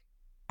like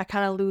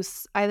I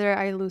lose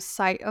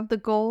sight of the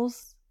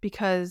goals,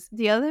 because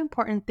the other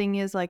important thing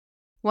is like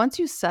once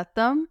you set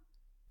them,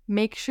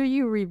 make sure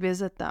you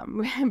revisit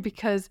them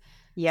because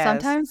Yes.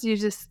 sometimes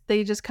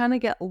they just kind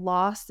of get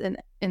lost in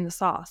the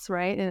sauce,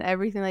 right? In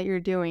everything that you're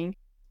doing.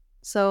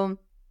 So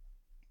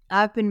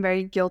I've been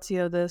very guilty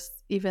of this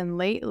even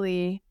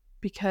lately,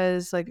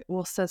 because like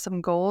we'll set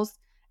some goals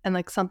and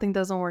like something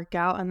doesn't work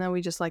out and then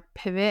we just like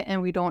pivot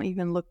and we don't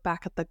even look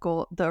back at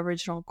the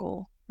original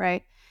goal,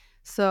 right?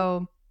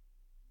 So,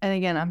 and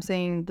again, I'm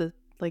saying the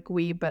like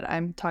we, but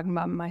I'm talking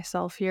about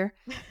myself here.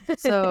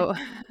 So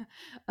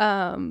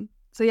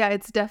so yeah,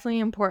 it's definitely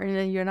important,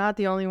 and you're not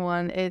the only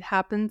one. It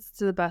happens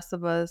to the best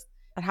of us.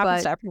 It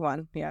happens But to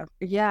everyone. Yeah.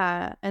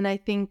 yeah, and I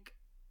think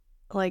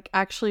like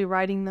actually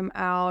writing them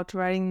out,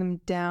 writing them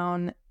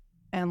down,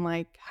 and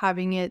like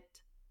having it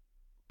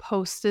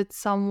posted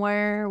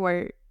somewhere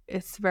where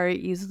it's very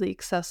easily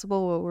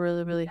accessible will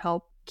really, really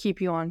help keep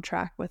you on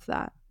track with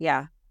that.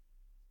 Yeah.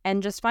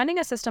 And just finding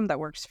a system that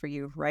works for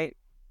you, right?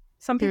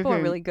 Some people are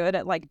Mm-hmm. really good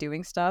at like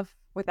doing stuff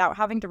without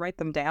having to write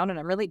them down. And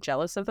I'm really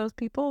jealous of those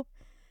people.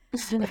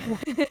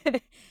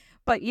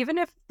 But even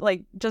if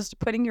like just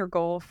putting your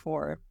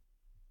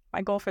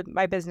my goal for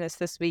my business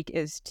this week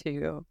is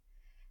to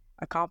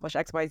accomplish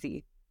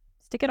XYZ,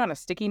 stick it on a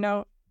sticky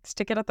note,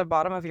 stick it at the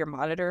bottom of your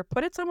monitor,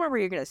 put it somewhere where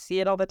you're going to see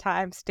it all the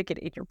time, stick it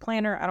in your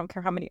planner. I don't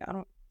care how many,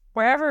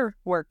 wherever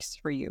works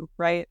for you,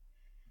 right?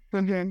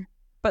 Mm-hmm.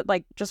 But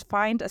like just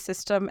find a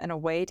system and a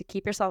way to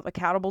keep yourself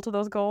accountable to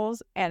those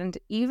goals. And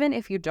even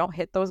if you don't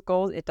hit those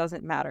goals, it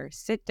doesn't matter.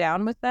 Sit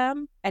down with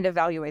them and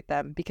evaluate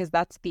them, because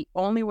that's the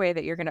only way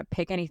that you're going to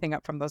pick anything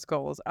up from those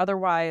goals.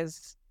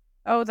 Otherwise,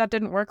 oh, that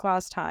didn't work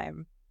last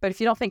time. But if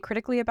you don't think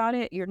critically about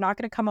it, you're not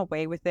going to come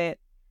away with it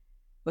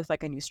with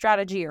like a new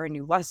strategy or a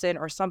new lesson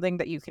or something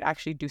that you can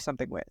actually do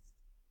something with.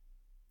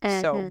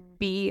 So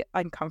be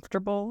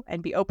uncomfortable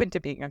and be open to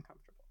being uncomfortable.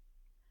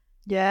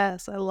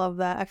 Yes, I love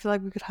that. I feel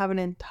like we could have an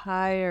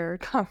entire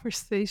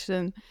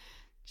conversation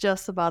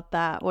just about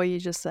that, what you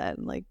just said,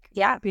 like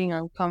Yeah, being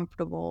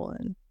uncomfortable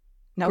and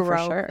no, for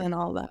growth sure. and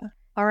all that.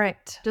 All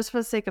right, just for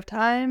the sake of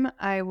time,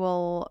 I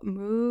will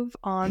move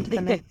on to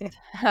the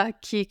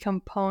next key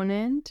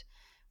component,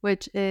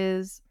 which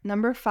is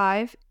number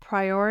 5,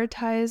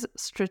 prioritize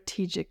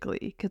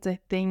strategically. Because I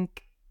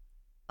think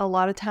a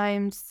lot of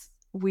times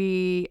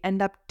we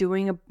end up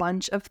doing a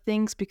bunch of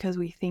things because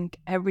we think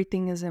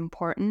everything is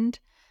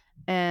important,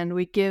 and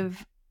we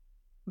give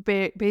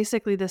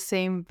basically the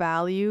same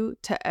value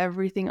to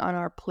everything on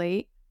our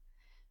plate.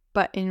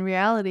 but in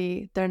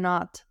reality, they're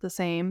not the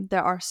same.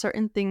 There are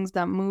certain things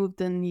that move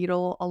the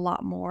needle a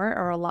lot more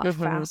or a lot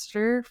Mm-hmm.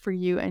 faster for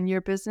you and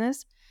your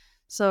business.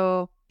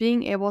 So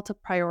being able to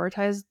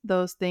prioritize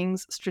those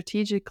things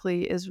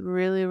strategically is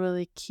really,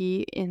 really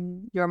key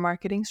in your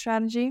marketing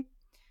strategy.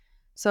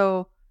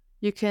 So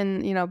you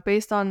can,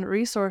 based on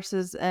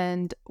resources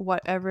and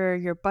whatever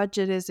your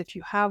budget is, if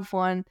you have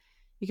one,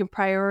 you can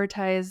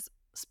prioritize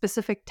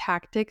specific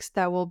tactics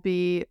that will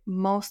be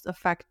most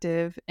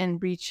effective in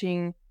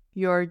reaching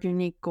your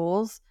unique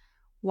goals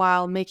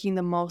while making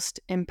the most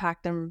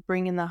impact and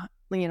bringing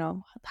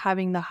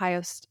having the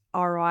highest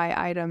ROI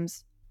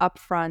items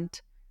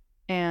upfront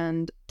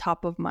and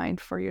top of mind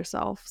for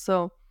yourself.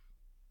 So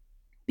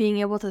being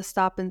able to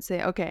stop and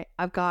say, okay,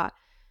 I've got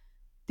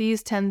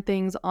these 10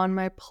 things on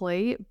my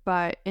plate,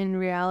 but in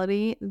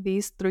reality,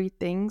 these 3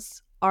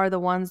 things are the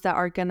ones that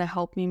are going to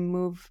help me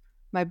move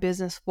my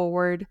business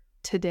forward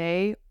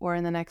today or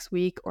in the next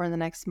week or in the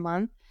next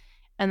month.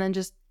 And then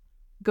just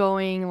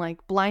going like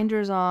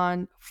blinders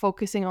on,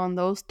 focusing on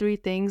those 3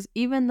 things,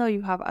 even though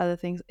you have other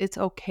things, it's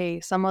okay.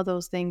 Some of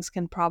those things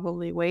can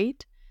probably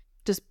wait.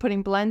 Just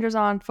putting blinders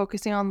on,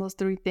 focusing on those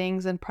 3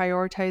 things and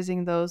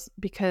prioritizing those,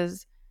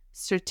 because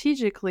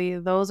strategically,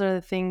 those are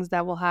the things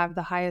that will have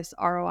the highest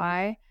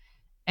ROI,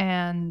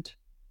 and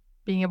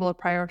being able to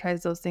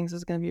prioritize those things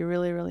is going to be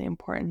really, really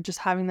important. Just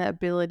having the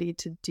ability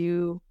to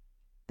do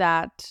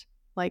that,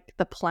 like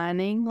the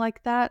planning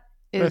like that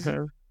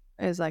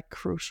is like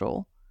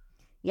crucial.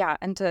 Yeah,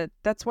 and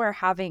that's where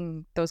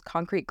having those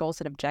concrete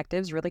goals and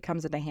objectives really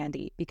comes into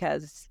handy,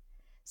 because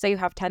say you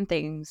have 10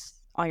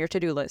 things on your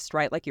to-do list,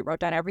 right? Like you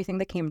wrote down everything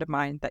that came to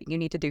mind that you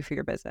need to do for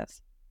your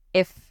business.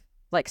 If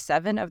like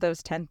 7 of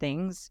those 10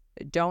 things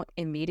don't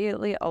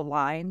immediately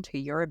align to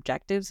your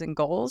objectives and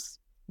goals,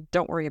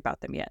 don't worry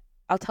about them yet.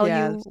 I'll tell you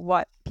Yes.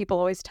 what people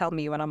always tell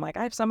me when I'm like,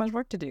 I have so much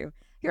work to do.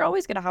 You're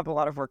always going to have a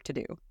lot of work to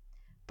do.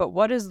 But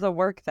what is the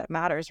work that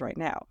matters right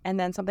now? And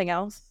then something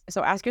else.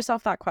 So ask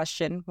yourself that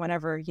question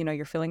whenever,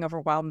 you're feeling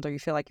overwhelmed or you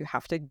feel like you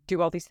have to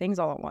do all these things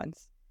all at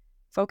once.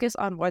 Focus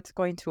on what's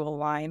going to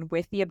align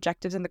with the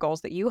objectives and the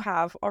goals that you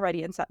have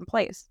already and set in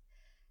place.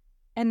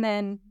 And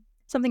then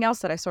something else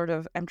that I sort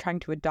of am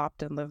trying to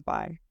adopt and live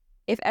by.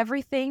 If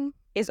everything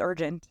is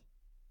urgent,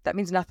 that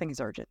means nothing is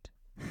urgent.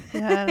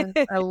 Yes,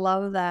 I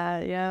love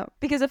that. Yeah.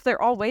 Because if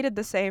they're all weighted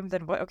the same,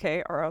 then what?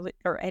 Okay,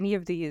 are any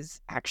of these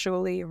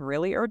actually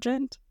really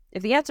urgent?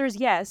 If the answer is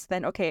yes,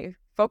 then okay,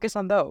 focus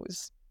on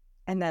those,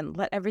 and then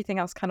let everything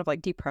else kind of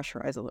like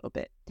depressurize a little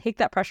bit. Take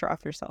that pressure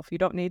off yourself. You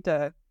don't need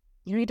to.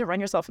 You need to run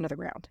yourself into the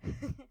ground.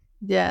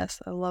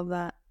 Yes, I love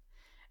that.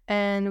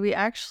 And we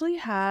actually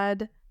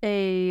had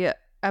a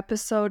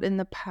episode in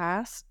the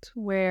past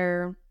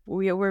where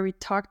we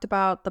talked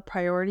about the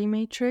priority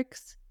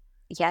matrix.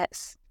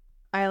 Yes.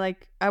 I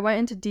went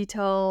into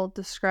detail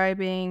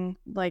describing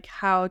like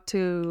how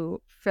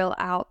to fill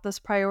out this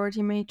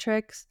priority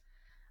matrix,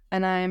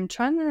 and I'm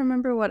trying to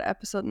remember what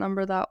episode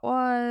number that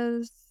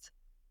was.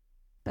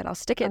 But I'll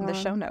stick it in the Uh,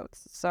 show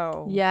notes.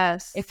 So if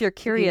yes, you're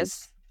please.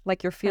 curious,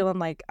 like you're feeling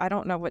like I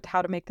don't know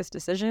how to make this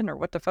decision or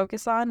what to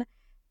focus on,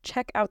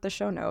 check out the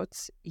show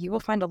notes. You will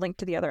find a link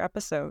to the other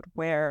episode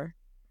where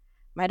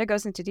Maida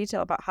goes into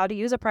detail about how to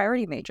use a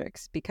priority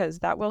matrix, because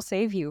that will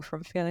save you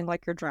from feeling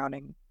like you're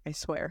drowning. I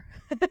swear.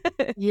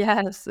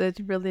 Yes, it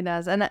really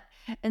does. And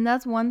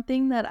that's one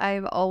thing that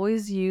I've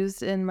always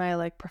used in my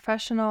like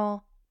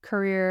professional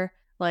career,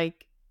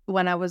 like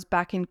when I was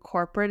back in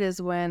corporate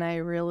is when I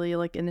really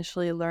like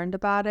initially learned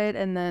about it.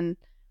 And then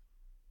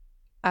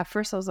at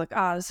first I was like,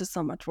 ah, this is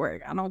so much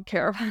work. I don't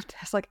care about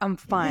this. Like, I'm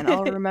fine.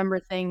 I'll remember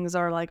things,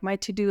 or like my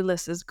to-do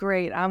list is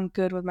great. I'm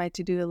good with my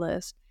to-do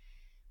list.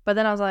 But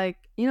then I was like,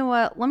 you know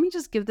what? Let me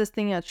just give this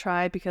thing a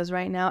try, because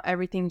right now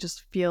everything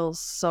just feels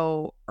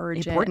so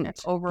urgent and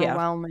Important. Yeah.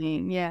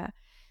 overwhelming. Yeah.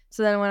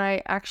 So then when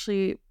I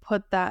actually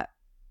put that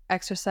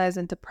exercise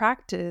into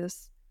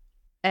practice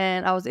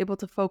and I was able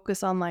to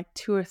focus on like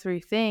 2 or 3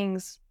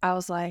 things, I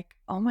was like,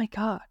 oh my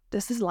God,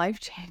 this is life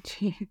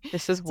changing.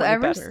 This is So way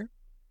better.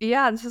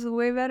 yeah, this is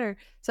way better.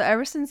 So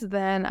ever since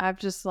then, I've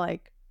just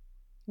like,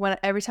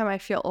 every time I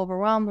feel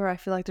overwhelmed or I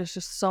feel like there's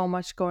just so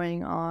much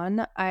going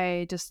on,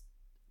 I just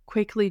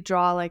quickly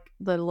draw like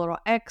the little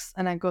X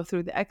and I go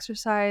through the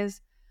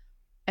exercise.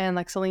 And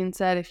like Celine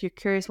said, if you're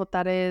curious what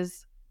that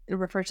is,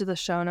 refer to the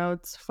show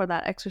notes for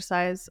that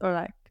exercise, or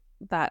like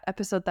that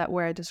episode that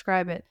where I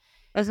describe it.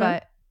 Uh-huh.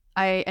 But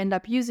I end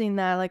up using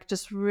that like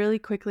just really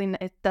quickly.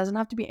 It doesn't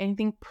have to be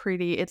anything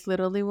pretty. It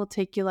literally will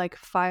take you like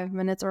 5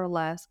 minutes or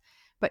less.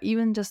 But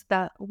even just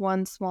that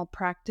one small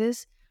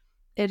practice,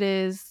 it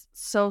is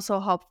so, so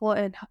helpful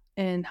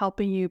in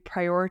helping you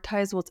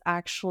prioritize what's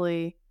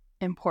actually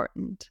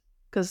important.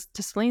 Because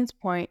to Celine's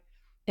point,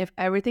 if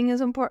everything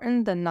is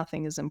important, then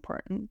nothing is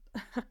important.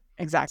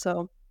 Exactly.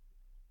 So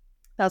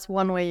that's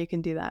one way you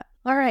can do that.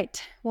 All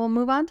right, we'll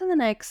move on to the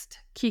next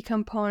key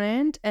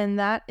component, and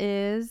that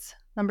is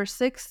number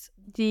 6,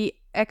 the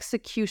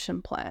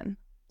execution plan.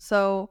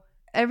 So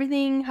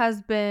everything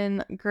has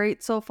been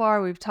great so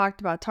far. We've talked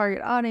about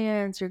target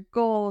audience, your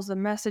goals, the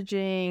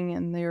messaging,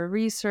 and your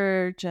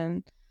research,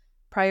 and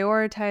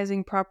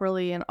prioritizing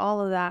properly and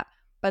all of that.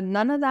 But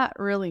none of that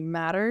really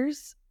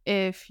matters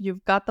if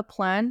you've got the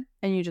plan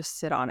and you just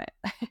sit on it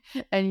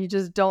and you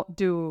just don't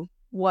do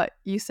what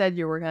you said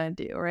you were going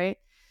to do, right?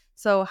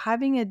 So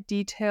having a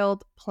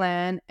detailed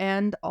plan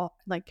and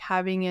like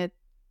having it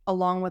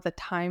along with a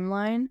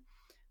timeline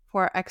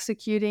for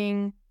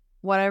executing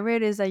whatever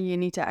it is that you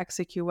need to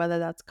execute, whether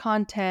that's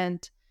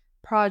content,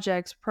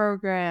 projects,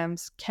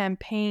 programs,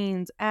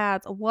 campaigns,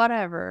 ads,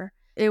 whatever,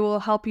 it will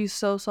help you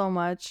so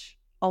much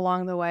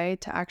along the way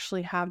to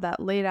actually have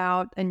that laid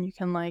out, and you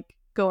can like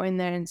go in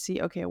there and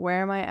see, okay,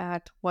 where am I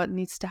at? What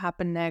needs to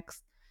happen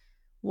next?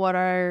 What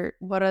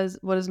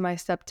is my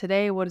step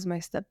today? What is my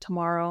step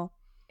tomorrow?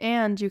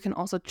 And you can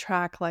also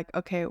track like,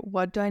 okay,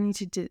 what do I need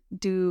to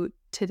do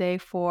today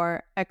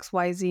for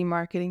XYZ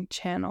marketing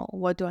channel?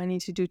 What do I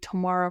need to do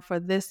tomorrow for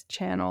this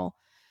channel?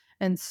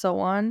 And so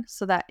on,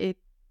 so that it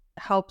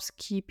helps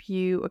keep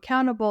you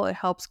accountable. It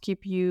helps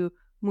keep you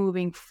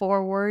moving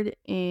forward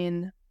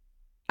in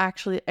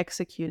actually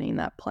executing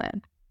that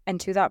plan. And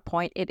to that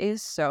point, it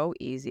is so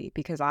easy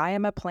because I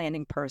am a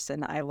planning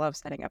person. I love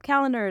setting up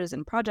calendars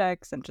and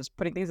projects and just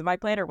putting things in my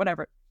planner,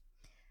 whatever.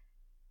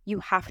 You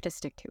have to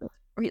stick to it.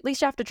 Or at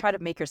least you have to try to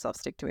make yourself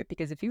stick to it,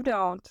 because if you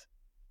don't,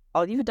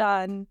 all you've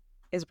done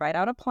is write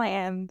out a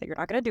plan that you're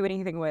not going to do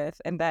anything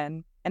with, and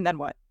then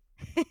what?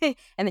 And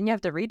then you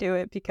have to redo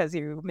it because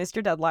you missed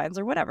your deadlines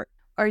or whatever.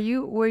 Were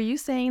you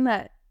saying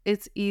that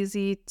it's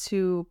easy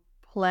to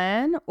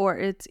plan or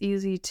it's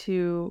easy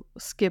to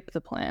skip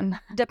the plan?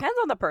 Depends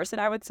on the person,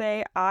 I would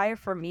say.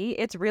 For me,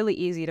 it's really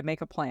easy to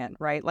make a plan,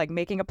 right? Like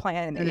making a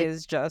plan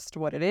is just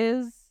what it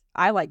is.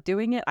 I like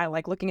doing it. I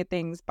like looking at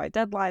things by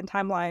deadline,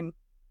 timeline,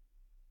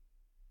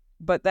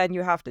 but then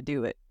you have to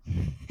do it.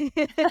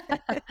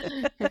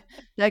 The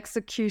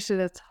execution,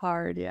 it's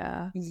hard,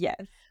 yeah.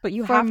 Yes, but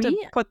you have to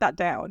put that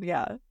down,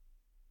 yeah.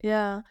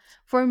 Yeah.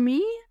 For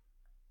me,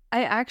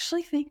 I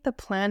actually think the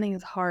planning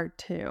is hard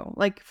too.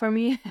 Like for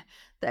me,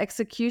 the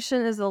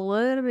execution is a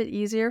little bit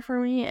easier for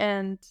me,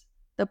 and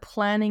the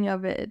planning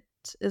of it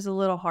is a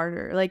little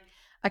harder. Like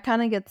I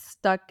kind of get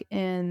stuck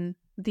in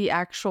the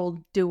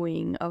actual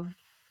doing of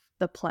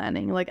the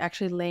planning, like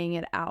actually laying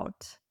it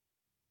out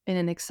in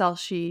an Excel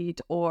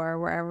sheet or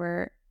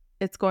wherever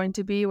it's going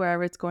to be,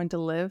 wherever it's going to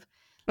live.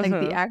 Like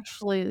the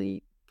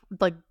actually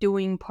like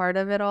doing part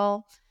of it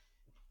all,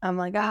 I'm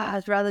like,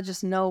 I'd rather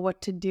just know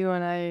what to do,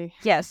 and I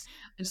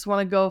just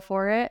want to go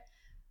for it.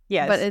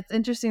 Yes. But it's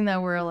interesting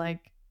that we're like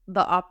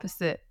the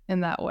opposite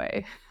in that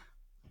way.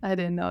 I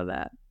didn't know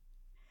that.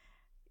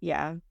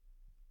 Yeah.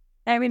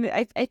 I mean,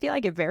 I feel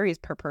like it varies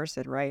per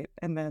person, right?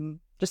 And then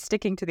just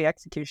sticking to the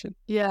execution.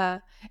 Yeah.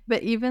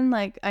 But even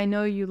like, I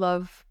know you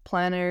love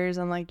planners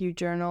and like you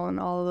journal and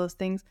all of those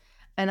things.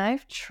 And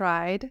I've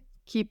tried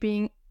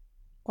keeping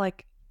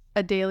like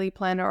a daily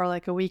planner or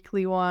like a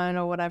weekly one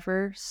or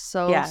whatever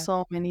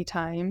so many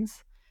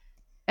times.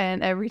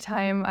 And every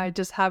time I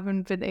just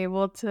haven't been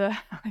able to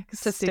like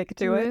stick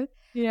to it.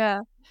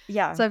 Yeah.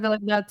 Yeah. So I feel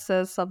like that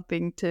says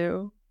something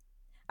too.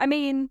 I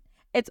mean,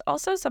 it's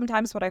also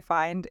sometimes what I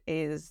find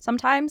is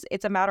sometimes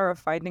it's a matter of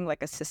finding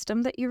like a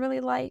system that you really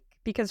like,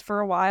 because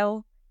for a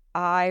while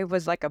I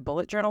was like a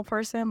bullet journal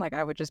person. Like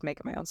I would just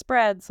make my own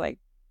spreads, like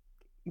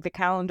the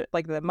calendar,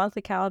 like the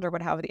monthly calendar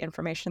would have the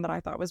information that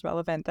I thought was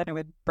relevant. Then it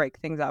would break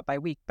things out by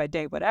week, by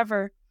day,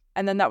 whatever.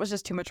 And then that was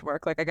just too much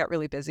work. Like I got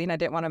really busy and I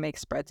didn't want to make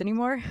spreads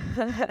anymore.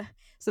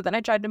 So then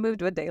I tried to move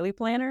to a daily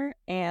planner,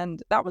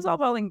 and that was all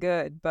well and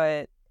good.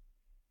 But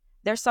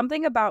there's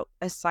something about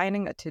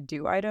assigning a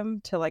to-do item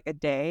to like a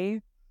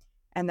day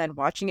and then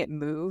watching it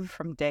move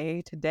from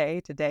day to day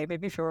to day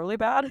made me feel really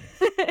bad.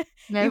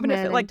 Even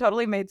if it like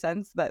totally made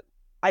sense that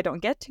I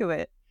don't get to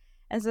it.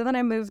 And so then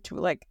I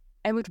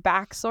moved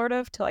back sort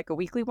of to like a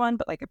weekly one,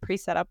 but like a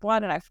pre-set up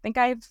one. And I think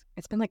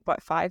it's been like,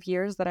 5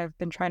 years that I've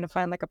been trying to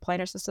find like a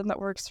planner system that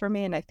works for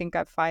me. And I think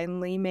I've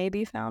finally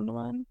maybe found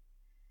one.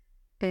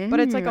 But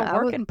it's like a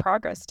work in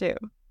progress too.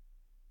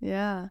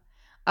 Yeah.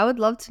 I would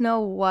love to know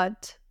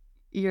what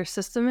your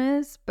system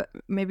is, but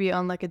maybe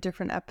on like a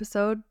different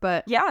episode.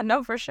 But yeah,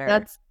 no, for sure.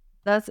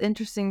 That's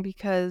interesting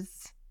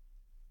because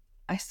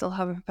I still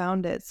haven't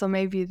found it. So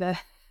maybe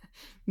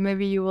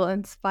you will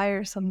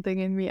inspire something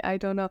in me. I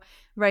don't know.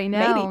 Right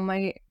now,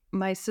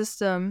 my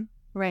system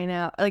right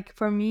now, like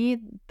for me,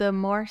 the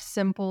more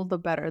simple the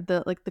better.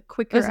 The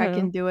quicker I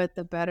can do it,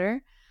 the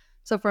better.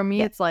 So for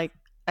me, it's like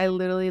I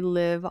literally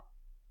live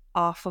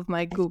off of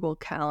my Google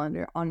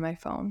Calendar on my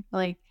phone.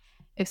 Like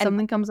if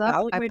something comes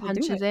up, I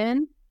punch it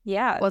in.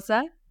 Yeah. What's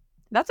that?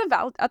 That's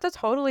a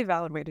totally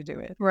valid way to do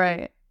it.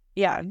 Right.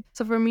 Yeah.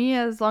 So for me,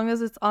 as long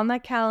as it's on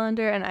that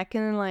calendar and I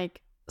can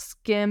like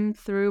skim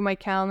through my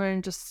calendar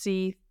and just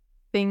see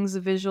things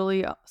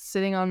visually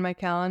sitting on my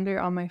calendar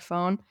on my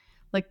phone,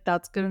 like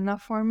that's good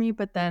enough for me.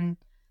 But then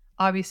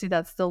obviously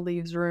that still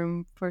leaves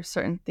room for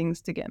certain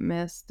things to get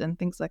missed and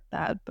things like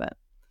that. But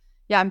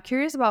yeah, I'm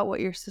curious about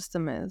what your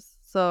system is.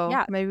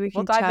 So maybe we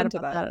can chat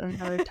about that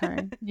another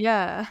time.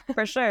 Yeah.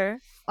 For sure.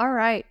 All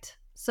right.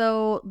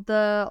 So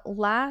the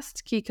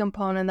last key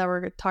component that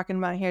we're talking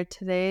about here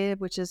today,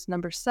 which is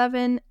number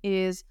 7,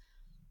 is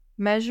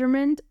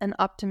measurement and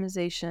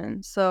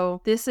optimization.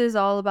 So this is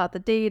all about the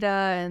data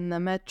and the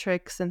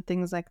metrics and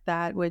things like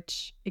that,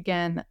 which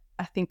again,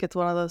 I think it's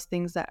one of those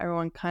things that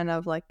everyone kind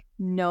of like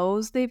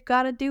knows they've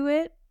got to do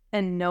it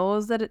and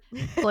knows that it,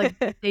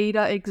 like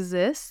data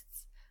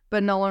exists,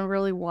 but no one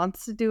really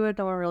wants to do it.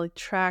 No one really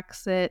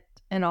tracks it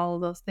and all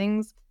of those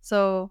things.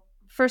 So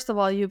first of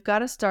all, you've got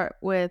to start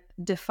with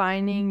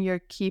defining your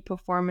key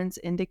performance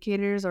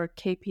indicators or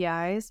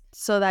KPIs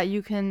so that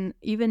you can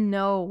even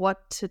know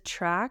what to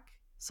track.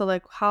 So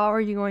like, how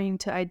are you going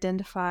to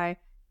identify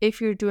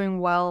if you're doing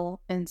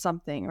well in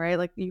something, right?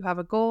 Like you have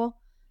a goal,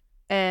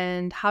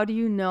 and how do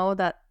you know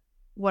that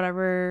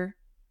whatever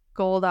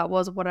goal that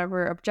was,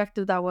 whatever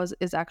objective that was,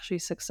 is actually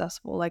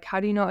successful? Like, how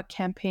do you know a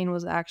campaign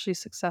was actually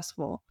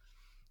successful?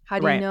 How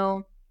do you Right.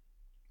 know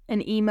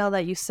an email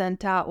that you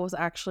sent out was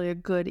actually a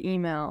good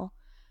email?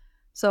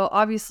 So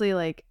obviously,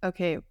 like,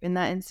 okay, in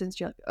that instance,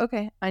 you're like,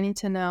 okay, I need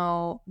to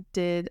know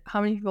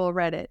how many people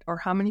read it or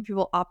how many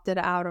people opted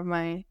out of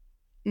my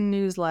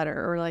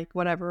newsletter or like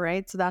whatever,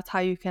 right? So that's how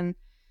you can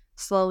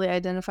slowly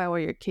identify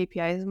what your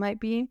KPIs might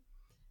be.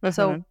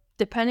 So Mm-hmm.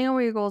 depending on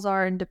what your goals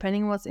are and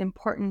depending on what's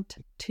important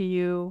to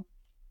you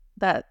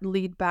that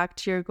lead back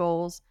to your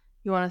goals,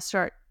 you want to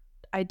start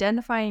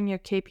identifying your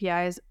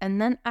KPIs and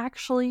then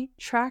actually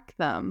track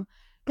them.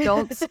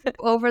 Don't skip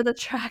over the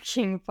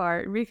tracking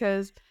part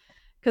because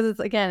it's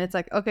again, it's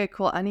like, okay,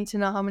 cool. I need to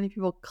know how many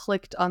people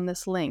clicked on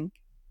this link.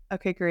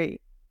 Okay,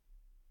 great.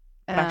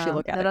 But actually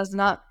look at That it. does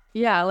not,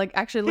 yeah, like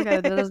actually look at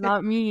it. That does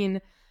not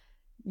mean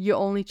you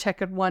only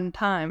check it one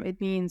time. It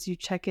means you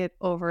check it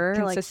over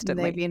like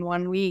Consistently. maybe in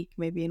 1 week,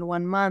 maybe in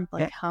 1 month. Yeah.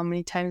 Like how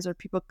many times are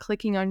people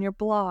clicking on your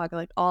blog?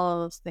 Like all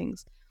of those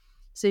things.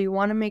 So you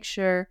want to make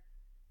sure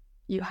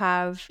you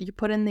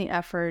put in the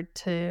effort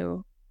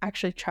to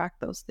actually track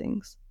those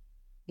things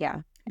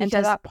Yeah. And to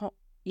because that point,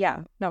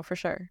 yeah, no, for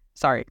sure.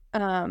 Sorry.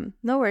 no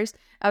worries.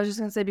 I was just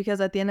going to say,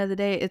 because at the end of the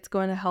day, it's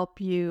going to help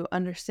you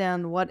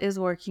understand what is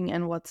working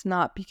and what's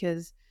not.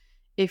 Because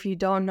if you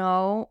don't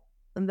know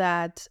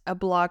that a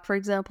blog, for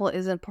example,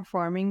 isn't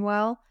performing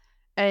well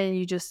and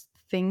you just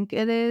think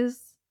it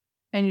is,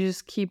 and you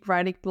just keep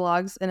writing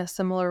blogs in a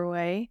similar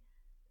way,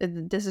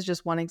 this is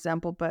just one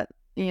example, but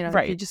if you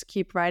Right. just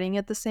keep writing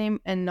it the same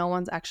and no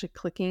one's actually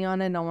clicking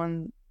on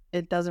it,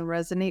 it doesn't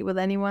resonate with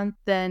anyone,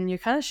 then you're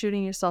kind of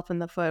shooting yourself in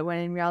the foot when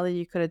in reality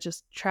you could have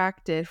just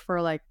tracked it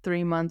for like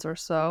 3 months or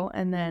so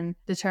and then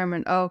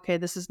determined, oh, okay,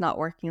 this is not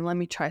working. Let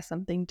me try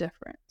something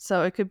different.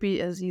 So it could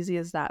be as easy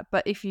as that.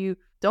 But if you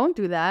don't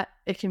do that,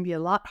 it can be a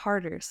lot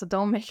harder. So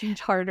don't make it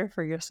harder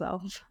for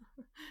yourself.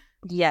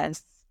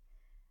 Yes.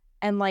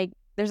 And like,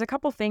 there's a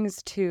couple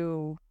things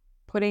to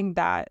putting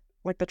that,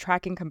 like the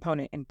tracking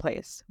component in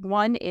place.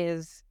 One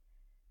is,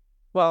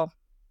 well,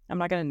 I'm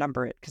not going to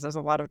number it because there's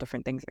a lot of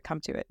different things that come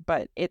to it,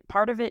 but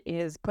part of it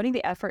is putting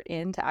the effort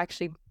in to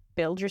actually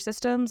build your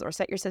systems or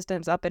set your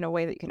systems up in a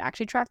way that you can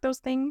actually track those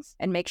things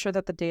and make sure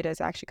that the data is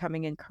actually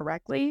coming in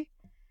correctly.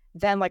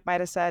 Then, like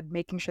Maida said,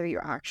 making sure that you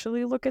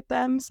actually look at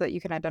them so that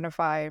you can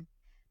identify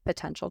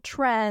potential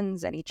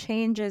trends, any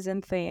changes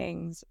in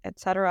things,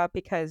 etc.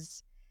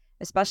 Because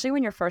especially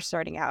when you're first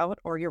starting out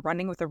or you're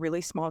running with a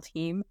really small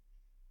team,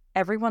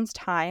 everyone's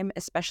time,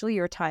 especially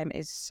your time,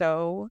 is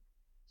so,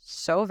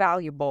 so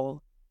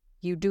valuable.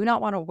 You do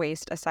not want to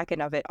waste a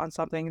second of it on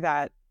something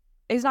that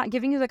is not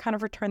giving you the kind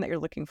of return that you're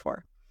looking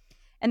for.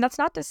 And that's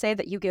not to say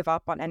that you give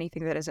up on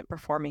anything that isn't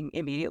performing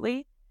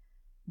immediately,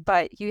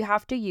 but you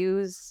have to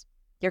use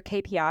your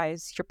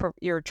KPIs,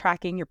 your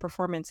tracking, your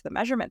performance, the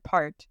measurement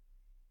part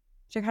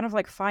to kind of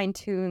like fine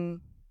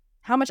tune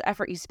how much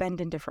effort you spend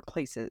in different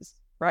places,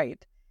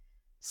 right?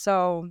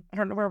 So I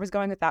don't know where I was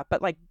going with that,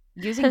 but like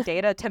using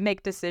data to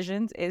make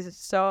decisions is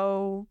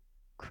so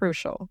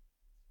crucial.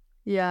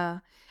 Yeah.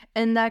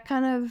 And that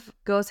kind of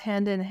goes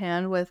hand in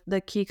hand with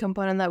the key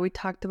component that we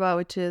talked about,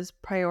 which is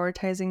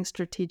prioritizing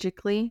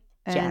strategically.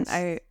 And Yes.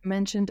 I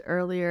mentioned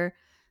earlier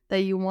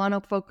that you want to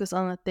focus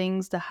on the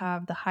things that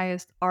have the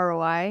highest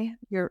ROI,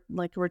 your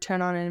like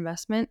return on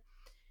investment.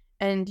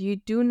 And you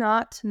do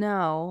not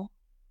know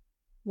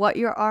what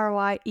your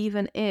ROI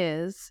even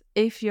is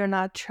if you're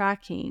not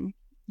tracking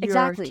your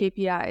Exactly.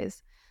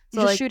 KPIs.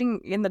 You're So just like,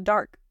 shooting in the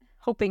dark,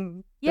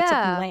 hoping that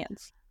something yeah,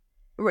 lands.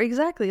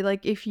 exactly.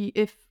 Like if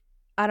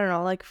I don't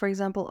know, like for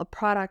example, a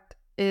product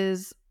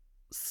is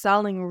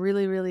selling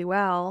really, really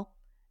well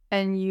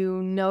and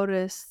you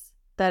notice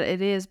that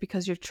it is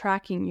because you're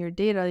tracking your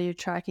data, you're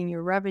tracking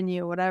your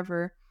revenue,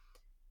 whatever,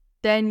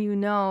 then you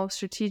know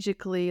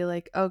strategically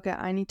like, okay,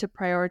 I need to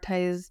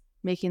prioritize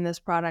making this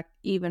product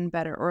even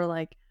better, or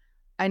like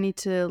I need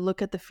to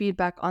look at the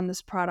feedback on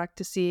this product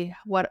to see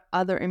what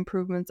other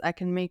improvements I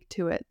can make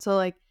to it. So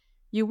like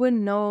you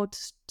wouldn't know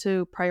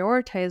to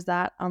prioritize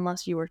that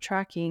unless you were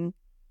tracking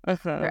your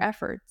Uh-huh.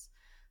 efforts.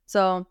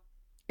 So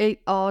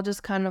it all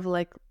just kind of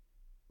like,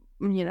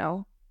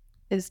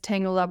 is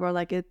tangled up, or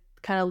like it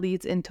kind of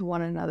leads into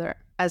one another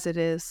as it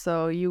is.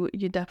 So you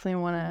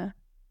definitely want to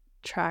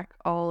track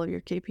all of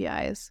your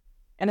KPIs.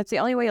 And it's the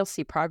only way you'll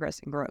see progress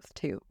and growth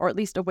too, or at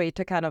least a way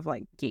to kind of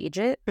like gauge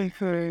it.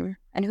 Mm-hmm.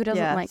 And who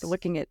doesn't like Yes.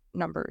 looking at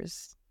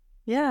numbers?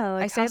 Yeah, I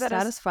like how say that as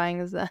satisfying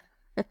is that?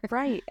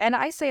 right. And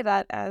I say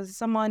that as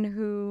someone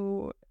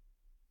who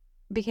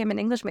became an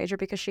English major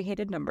because she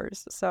hated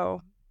numbers.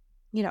 So,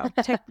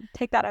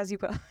 take that as you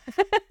will.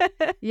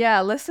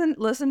 Yeah, listen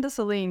to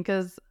Celine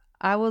because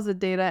I was a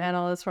data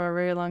analyst for a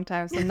very long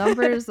time. So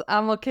numbers,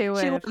 I'm okay She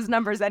with. loves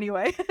numbers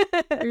anyway.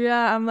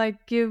 Yeah, I'm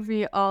like, give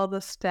me all the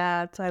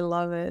stats. I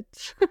love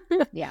it.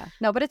 Yeah.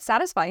 No, but it's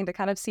satisfying to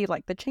kind of see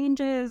like the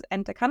changes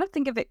and to kind of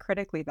think of it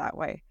critically that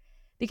way.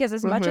 Because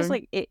as much as Hmm.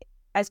 like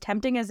as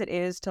tempting as it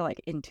is to like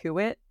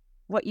intuit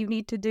what you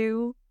need to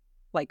do,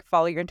 like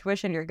follow your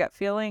intuition, your gut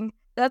feeling,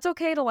 that's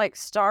okay to like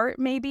start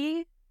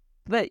maybe,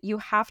 but you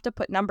have to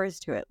put numbers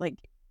to it.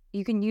 Like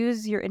you can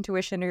use your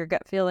intuition or your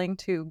gut feeling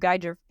to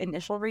guide your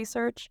initial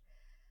research,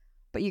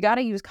 but you got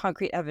to use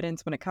concrete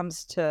evidence when it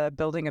comes to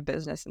building a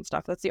business and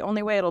stuff. That's the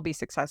only way it'll be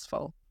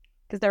successful.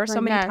 Because there are so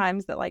Like, many yeah,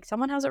 times that like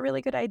someone has a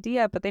really good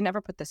idea, but they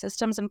never put the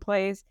systems in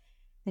place.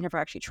 They never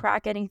actually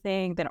track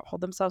anything. They don't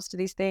hold themselves to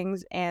these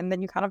things. And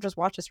then you kind of just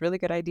watch this really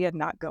good idea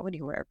not go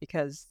anywhere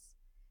because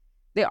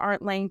they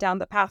aren't laying down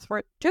the path for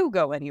it to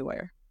go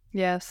anywhere.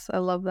 yes, I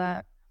love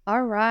that.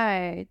 All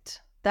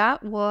right.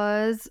 That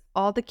was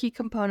all the key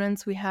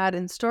components we had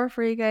in store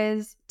for you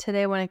guys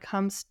today when it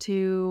comes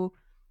to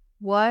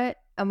what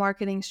a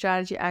marketing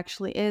strategy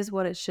actually is,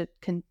 what it should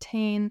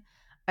contain.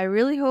 I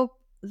really hope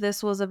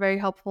this was a very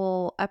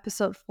helpful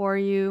episode for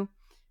you.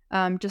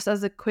 Just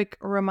as a quick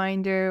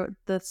reminder,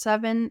 the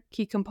 7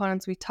 key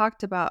components we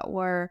talked about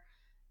were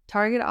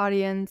target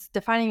audience,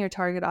 defining your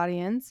target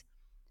audience,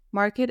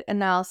 market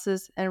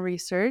analysis and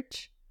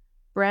research,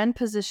 brand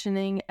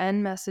positioning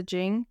and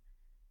messaging,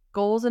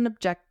 goals and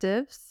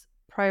objectives,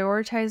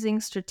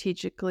 prioritizing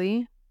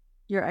strategically,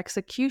 your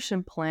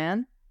execution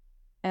plan,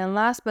 and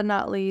last but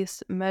not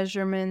least,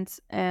 measurements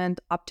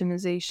and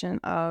optimization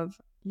of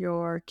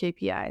your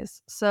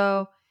KPIs.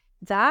 So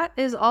that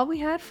is all we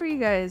had for you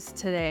guys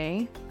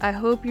today. I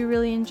hope you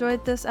really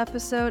enjoyed this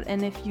episode.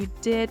 And if you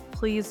did,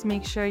 please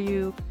make sure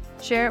you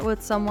share it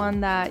with someone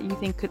that you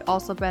think could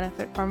also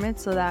benefit from it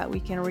so that we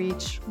can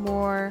reach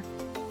more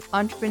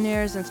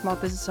entrepreneurs and small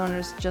business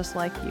owners just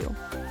like you.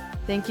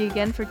 Thank you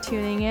again for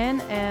tuning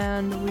in,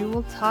 and we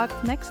will talk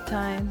next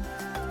time.